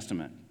the New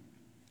Testament.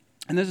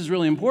 And this is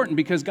really important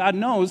because God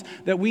knows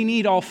that we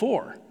need all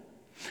 4.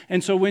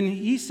 And so when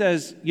he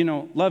says,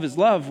 love is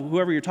love,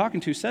 whoever you're talking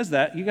to says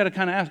that, you got to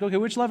kind of ask, okay,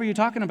 which love are you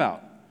talking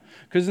about?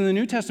 Because in the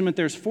New Testament,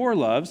 there's 4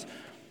 loves.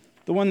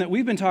 The one that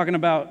we've been talking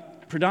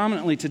about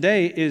predominantly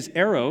today is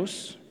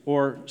eros,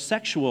 or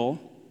sexual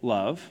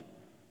love.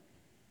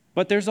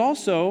 But there's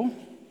also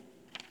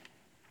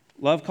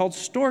love called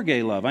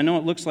storge love. I know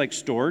it looks like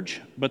storge,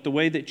 but the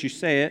way that you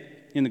say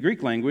it in the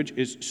Greek language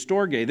is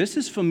storge. This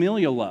is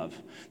familial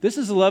love. This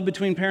is the love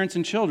between parents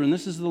and children.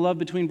 This is the love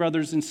between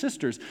brothers and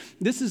sisters.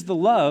 This is the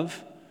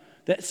love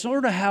that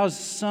sort of has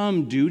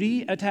some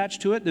duty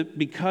attached to it, that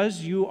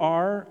because you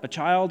are a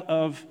child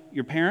of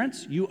your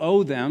parents, you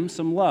owe them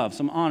some love,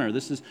 some honor.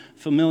 This is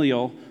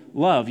familial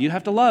love. You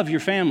have to love your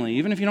family,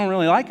 even if you don't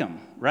really like them,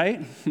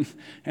 right?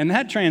 And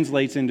that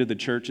translates into the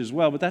church as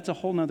well, but that's a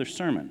whole nother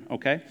sermon,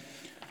 okay?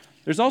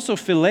 There's also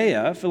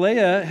philia.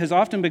 Philia has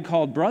often been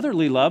called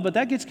brotherly love, but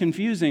that gets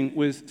confusing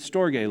with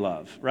storge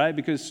love, right?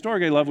 Because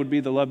storge love would be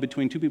the love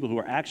between 2 people who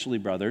are actually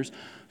brothers.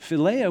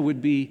 Philia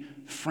would be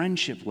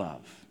friendship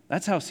love.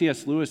 That's how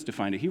C.S. Lewis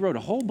defined it. He wrote a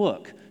whole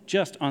book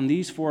just on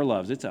these 4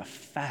 loves. It's a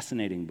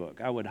fascinating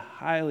book. I would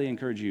highly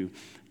encourage you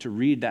to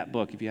read that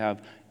book if you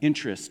have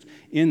interest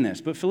in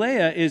this. But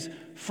philia is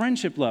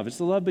friendship love. It's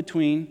the love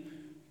between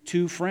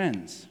 2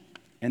 friends.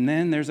 And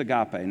then there's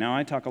agape. Now,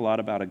 I talk a lot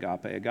about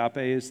agape. Agape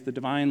is the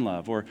divine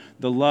love, or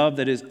the love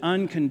that is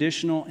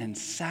unconditional and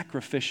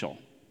sacrificial.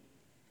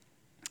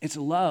 It's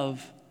a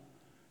love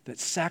that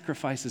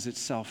sacrifices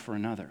itself for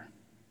another.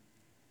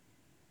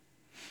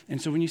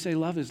 And so when you say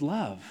love is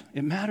love,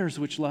 it matters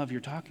which love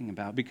you're talking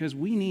about, because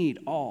we need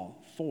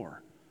all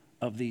 4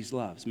 of these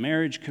loves.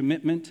 Marriage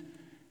commitment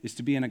is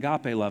to be an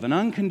agape love, an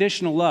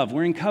unconditional love.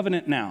 We're in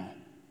covenant now.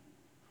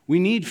 We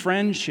need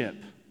friendship.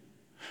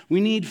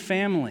 We need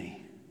family.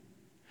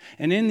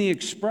 And in the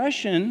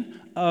expression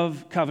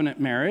of covenant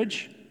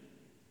marriage,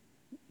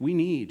 we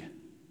need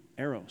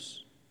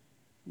eros.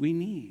 We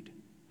need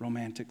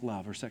romantic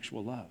love or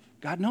sexual love.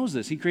 God knows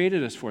this. He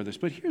created us for this.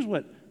 But here's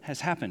what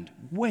has happened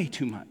way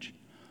too much.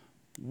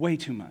 Way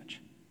too much.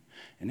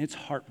 And it's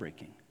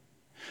heartbreaking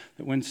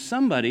that when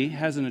somebody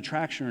has an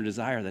attraction or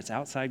desire that's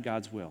outside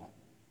God's will,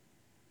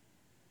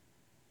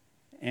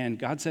 and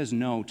God says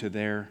no to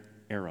their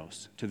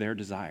eros, to their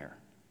desire,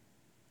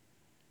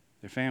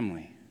 their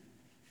family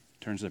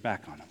turns their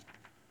back on them.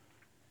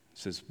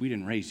 Says, we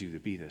didn't raise you to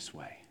be this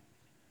way.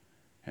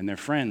 And their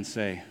friends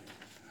say,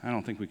 I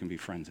don't think we can be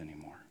friends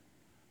anymore.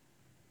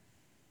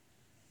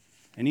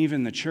 And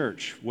even the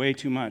church, way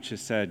too much,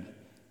 has said,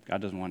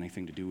 God doesn't want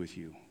anything to do with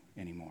you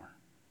anymore.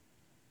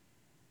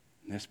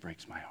 And this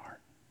breaks my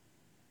heart.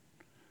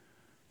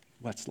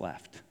 What's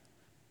left?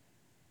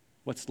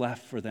 What's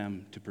left for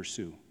them to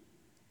pursue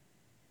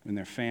when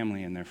their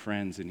family and their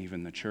friends and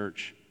even the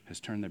church has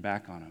turned their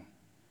back on them?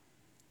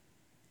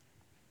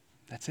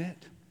 That's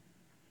it.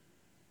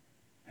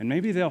 And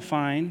maybe they'll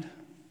find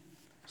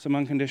some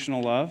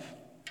unconditional love.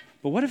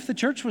 But what if the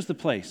church was the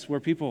place where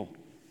people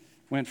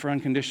went for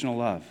unconditional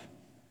love?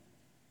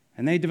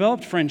 And they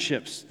developed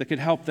friendships that could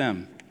help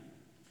them.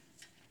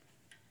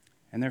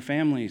 And their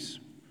families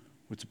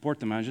would support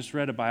them. I just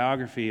read a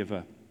biography of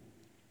a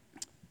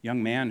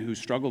young man who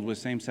struggled with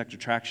same-sex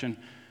attraction,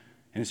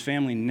 and his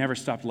family never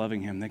stopped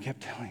loving him. They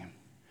kept telling him,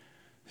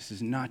 this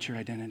is not your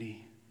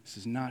identity. This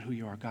is not who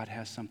you are. God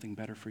has something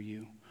better for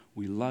you.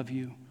 We love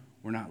you.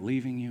 We're not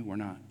leaving you. We're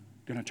not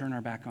going to turn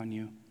our back on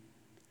you.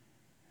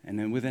 And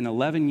then within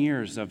 11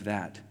 years of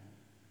that,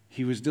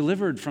 he was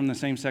delivered from the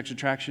same-sex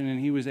attraction, and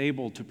he was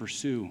able to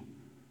pursue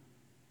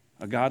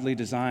a godly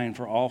design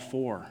for all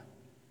 4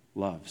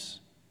 loves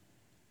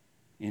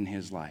in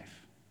his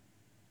life.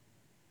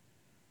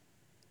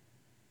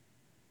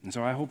 And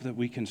so I hope that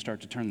we can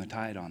start to turn the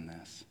tide on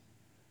this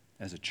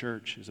as a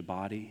church, as a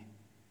body,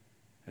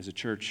 as a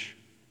church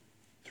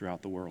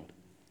throughout the world.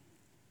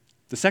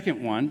 The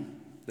second one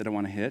that I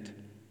want to hit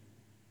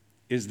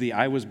is the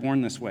I was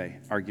born this way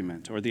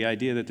argument, or the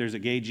idea that there's a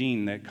gay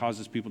gene that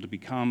causes people to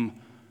become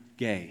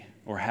gay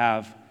or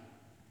have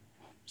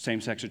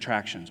same-sex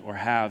attractions or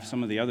have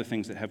some of the other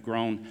things that have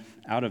grown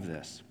out of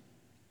this.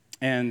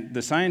 And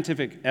the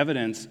scientific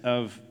evidence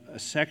of a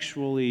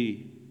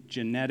sexually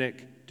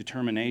genetic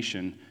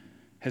determination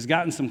has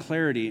gotten some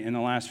clarity in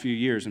the last few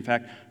years. In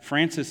fact,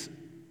 Francis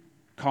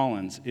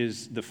Collins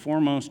is the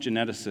foremost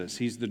geneticist.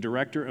 He's the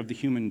director of the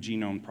Human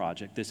Genome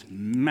Project, this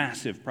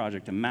massive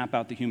project to map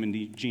out the human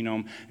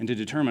genome and to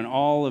determine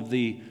all of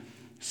the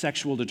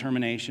sexual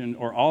determination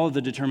or all of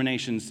the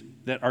determinations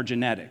that are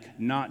genetic,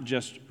 not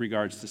just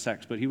regards to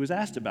sex. But he was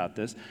asked about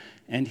this,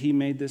 and he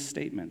made this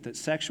statement that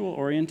sexual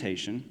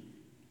orientation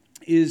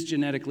is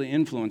genetically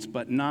influenced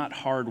but not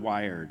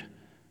hardwired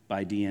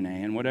by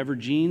DNA, and whatever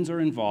genes are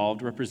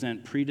involved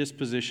represent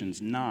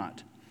predispositions,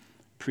 not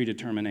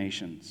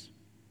predeterminations.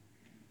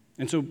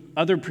 And so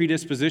other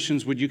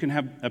predispositions you can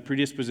have a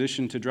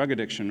predisposition to drug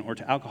addiction or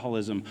to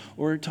alcoholism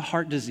or to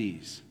heart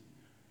disease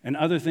and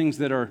other things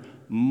that are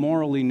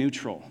morally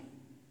neutral,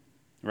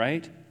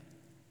 right?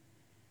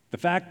 The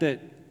fact that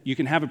you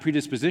can have a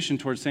predisposition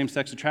towards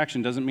same-sex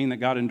attraction doesn't mean that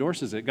God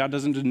endorses it. God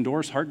doesn't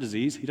endorse heart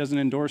disease. He doesn't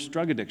endorse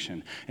drug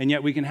addiction. And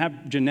yet we can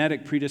have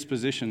genetic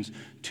predispositions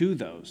to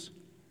those.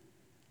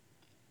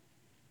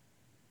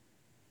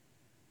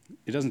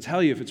 It doesn't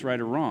tell you if it's right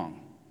or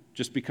wrong.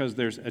 Just because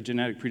there's a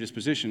genetic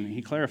predisposition,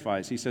 he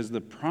clarifies. He says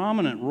the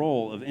prominent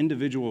role of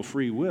individual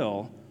free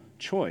will,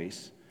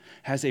 choice,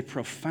 has a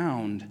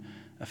profound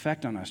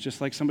effect on us.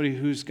 Just like somebody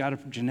who's got a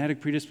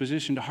genetic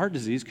predisposition to heart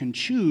disease can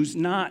choose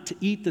not to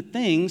eat the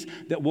things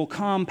that will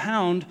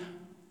compound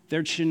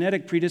their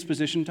genetic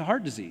predisposition to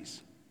heart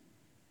disease,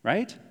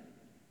 right?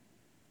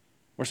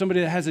 Or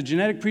somebody that has a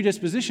genetic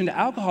predisposition to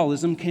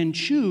alcoholism can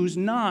choose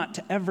not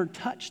to ever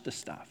touch the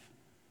stuff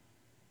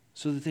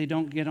so that they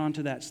don't get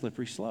onto that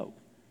slippery slope.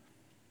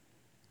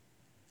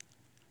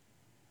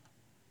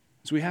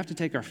 So we have to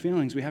take our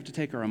feelings, we have to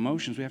take our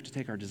emotions, we have to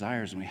take our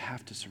desires, and we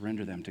have to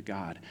surrender them to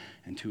God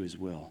and to his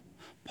will.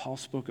 Paul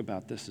spoke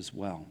about this as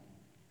well.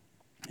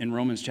 In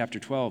Romans chapter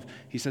 12,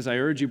 he says, I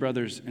urge you,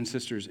 brothers and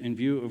sisters, in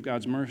view of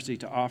God's mercy,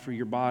 to offer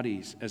your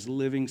bodies as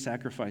living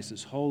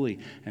sacrifices, holy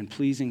and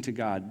pleasing to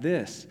God.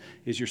 This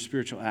is your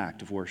spiritual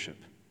act of worship.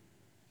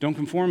 Don't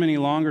conform any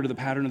longer to the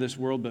pattern of this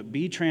world, but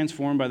be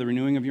transformed by the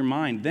renewing of your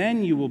mind.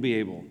 Then you will be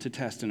able to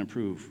test and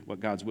approve what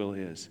God's will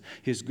is,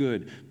 his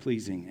good,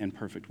 pleasing, and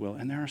perfect will.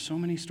 And there are so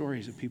many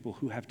stories of people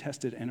who have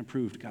tested and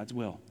approved God's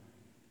will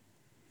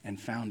and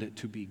found it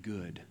to be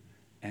good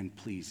and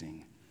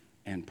pleasing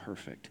and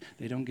perfect.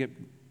 They don't get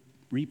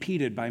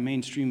repeated by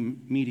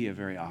mainstream media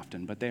very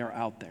often, but they are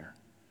out there.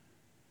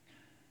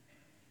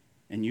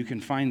 And you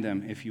can find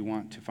them if you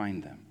want to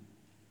find them.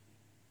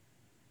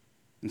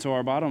 And so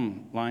our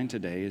bottom line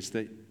today is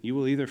that you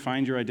will either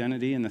find your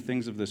identity in the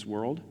things of this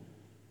world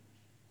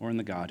or in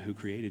the God who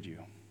created you.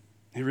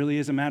 It really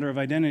is a matter of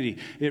identity.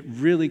 It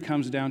really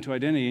comes down to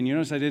identity. And you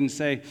notice I didn't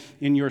say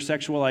in your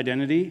sexual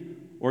identity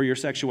or your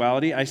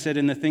sexuality. I said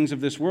in the things of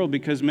this world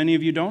because many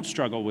of you don't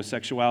struggle with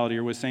sexuality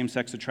or with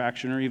same-sex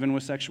attraction or even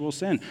with sexual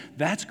sin.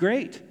 That's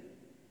great.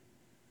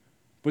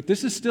 But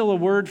this is still a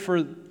word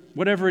for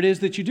whatever it is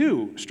that you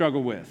do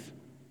struggle with.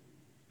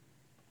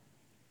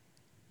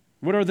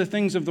 What are the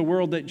things of the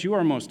world that you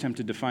are most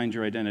tempted to find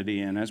your identity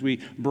in? As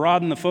we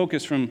broaden the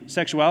focus from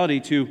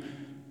sexuality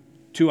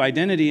to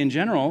identity in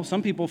general,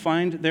 some people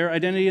find their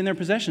identity in their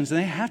possessions, and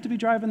they have to be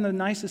driving the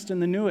nicest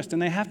and the newest,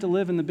 and they have to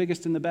live in the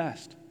biggest and the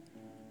best.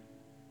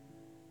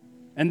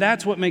 And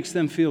that's what makes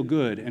them feel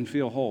good and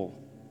feel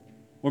whole.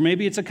 Or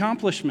maybe it's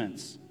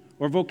accomplishments,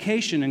 or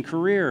vocation and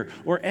career,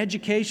 or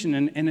education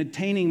and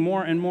attaining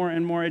more and more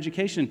and more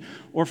education,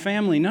 or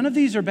family. None of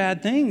these are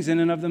bad things in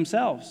and of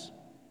themselves.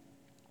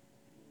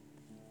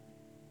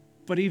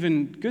 But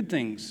even good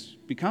things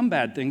become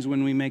bad things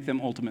when we make them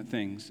ultimate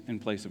things in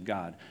place of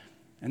God.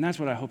 And that's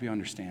what I hope you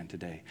understand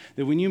today.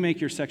 That when you make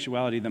your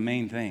sexuality the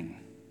main thing,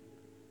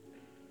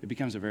 it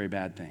becomes a very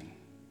bad thing.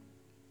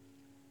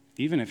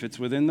 Even if it's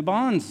within the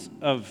bonds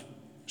of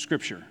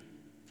Scripture.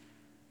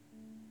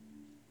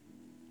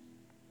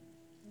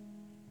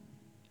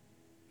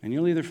 And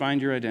you'll either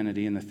find your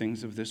identity in the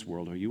things of this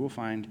world, or you will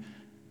find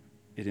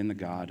it in the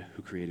God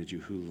who created you,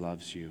 who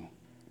loves you.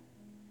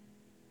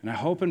 And I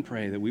hope and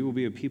pray that we will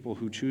be a people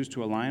who choose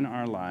to align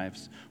our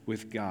lives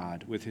with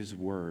God, with his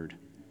word,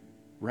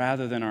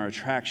 rather than our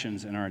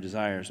attractions and our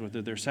desires, whether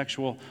they're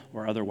sexual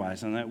or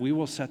otherwise, and that we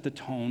will set the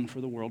tone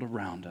for the world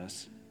around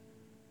us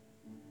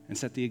and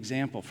set the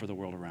example for the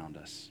world around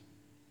us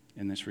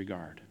in this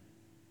regard.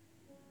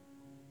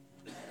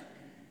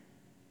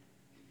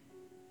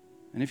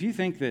 And if you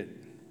think that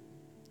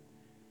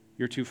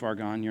you're too far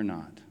gone, you're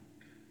not.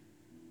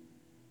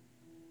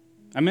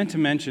 I meant to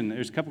mention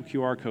there's a couple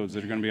QR codes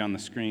that are going to be on the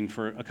screen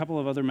for a couple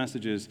of other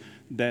messages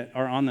that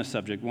are on this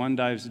subject. One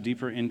dives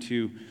deeper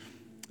into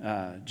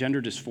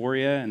gender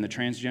dysphoria and the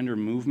transgender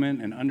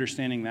movement and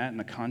understanding that in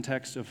the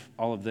context of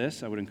all of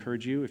this. I would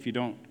encourage you, if you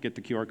don't get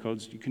the QR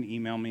codes, you can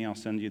email me. I'll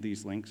send you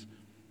these links.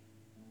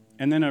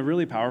 And then a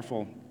really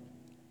powerful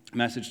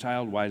message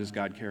titled, Why Does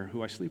God Care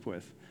Who I Sleep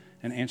With?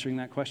 And answering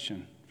that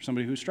question for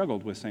somebody who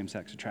struggled with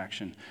same-sex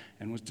attraction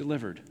and was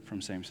delivered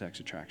from same-sex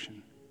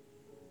attraction.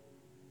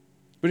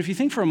 But if you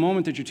think for a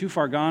moment that you're too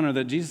far gone or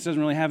that Jesus doesn't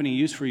really have any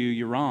use for you,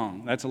 you're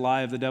wrong. That's a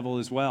lie of the devil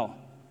as well.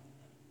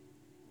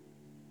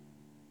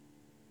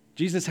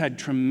 Jesus had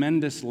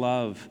tremendous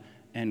love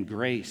and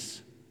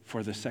grace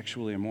for the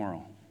sexually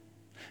immoral.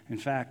 In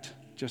fact,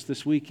 just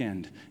this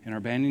weekend, in our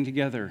banding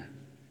together,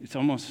 it's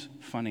almost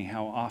funny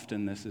how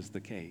often this is the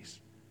case.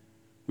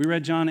 We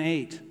read John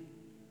 8,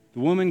 the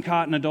woman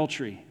caught in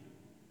adultery,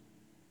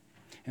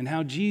 and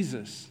how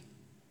Jesus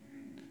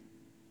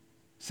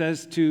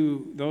says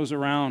to those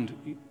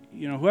around,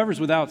 whoever's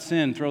without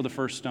sin, throw the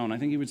first stone. I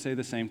think he would say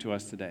the same to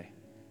us today.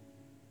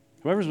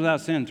 Whoever's without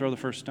sin, throw the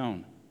first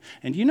stone.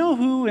 And do you know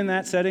who in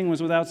that setting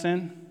was without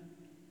sin?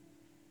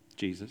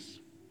 Jesus.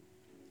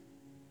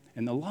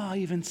 And the law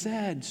even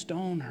said,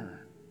 stone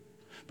her.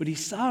 But he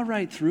saw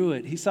right through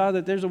it. He saw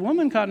that there's a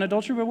woman caught in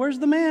adultery, but where's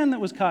the man that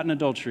was caught in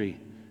adultery?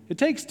 It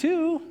takes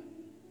two.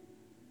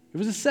 It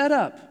was a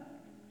setup.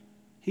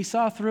 He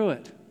saw through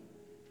it.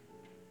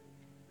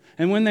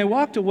 And when they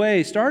walked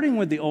away, starting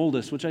with the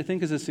oldest, which I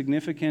think is a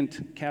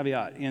significant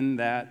caveat in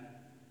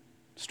that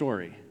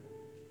story,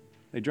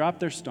 they dropped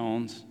their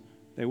stones,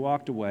 they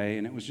walked away,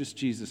 and it was just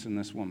Jesus and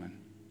this woman.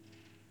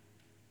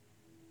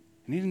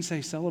 And he didn't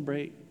say,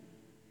 celebrate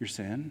your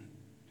sin.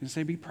 He didn't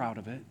say, be proud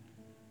of it.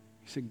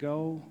 He said,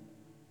 go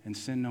and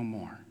sin no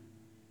more.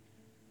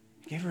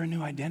 He gave her a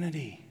new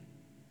identity.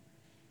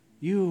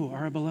 You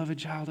are a beloved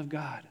child of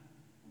God.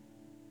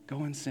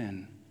 Go and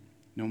sin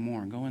no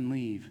more. Go and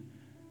leave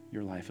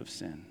your life of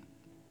sin.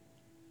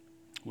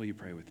 Will you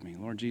pray with me?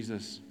 Lord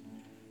Jesus,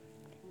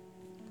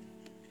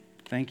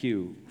 thank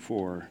you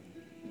for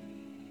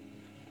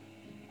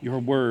your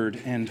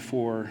word and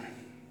for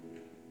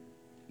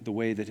the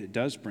way that it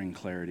does bring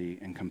clarity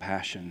and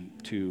compassion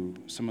to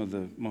some of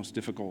the most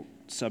difficult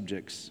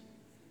subjects.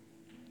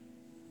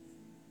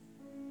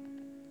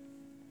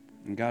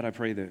 And God, I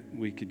pray that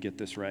we could get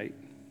this right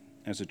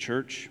as a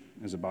church,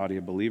 as a body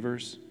of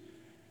believers,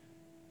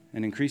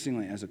 and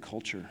increasingly as a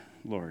culture,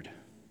 Lord,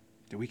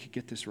 that we could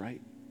get this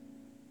right.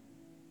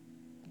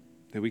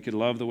 That we could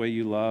love the way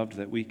you loved,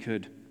 that we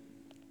could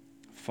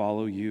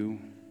follow you,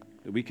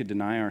 that we could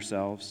deny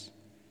ourselves,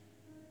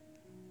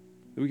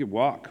 that we could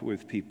walk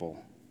with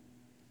people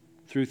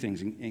through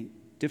things,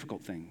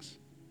 difficult things,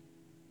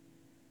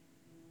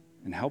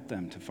 and help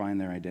them to find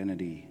their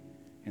identity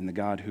in the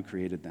God who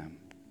created them.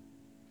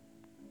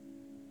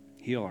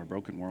 Heal our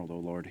broken world, O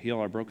Lord. Heal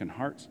our broken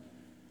hearts.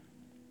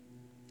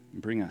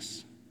 And bring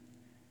us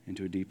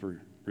into a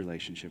deeper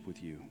relationship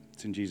with you.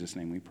 It's in Jesus'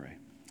 name we pray.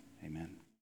 Amen.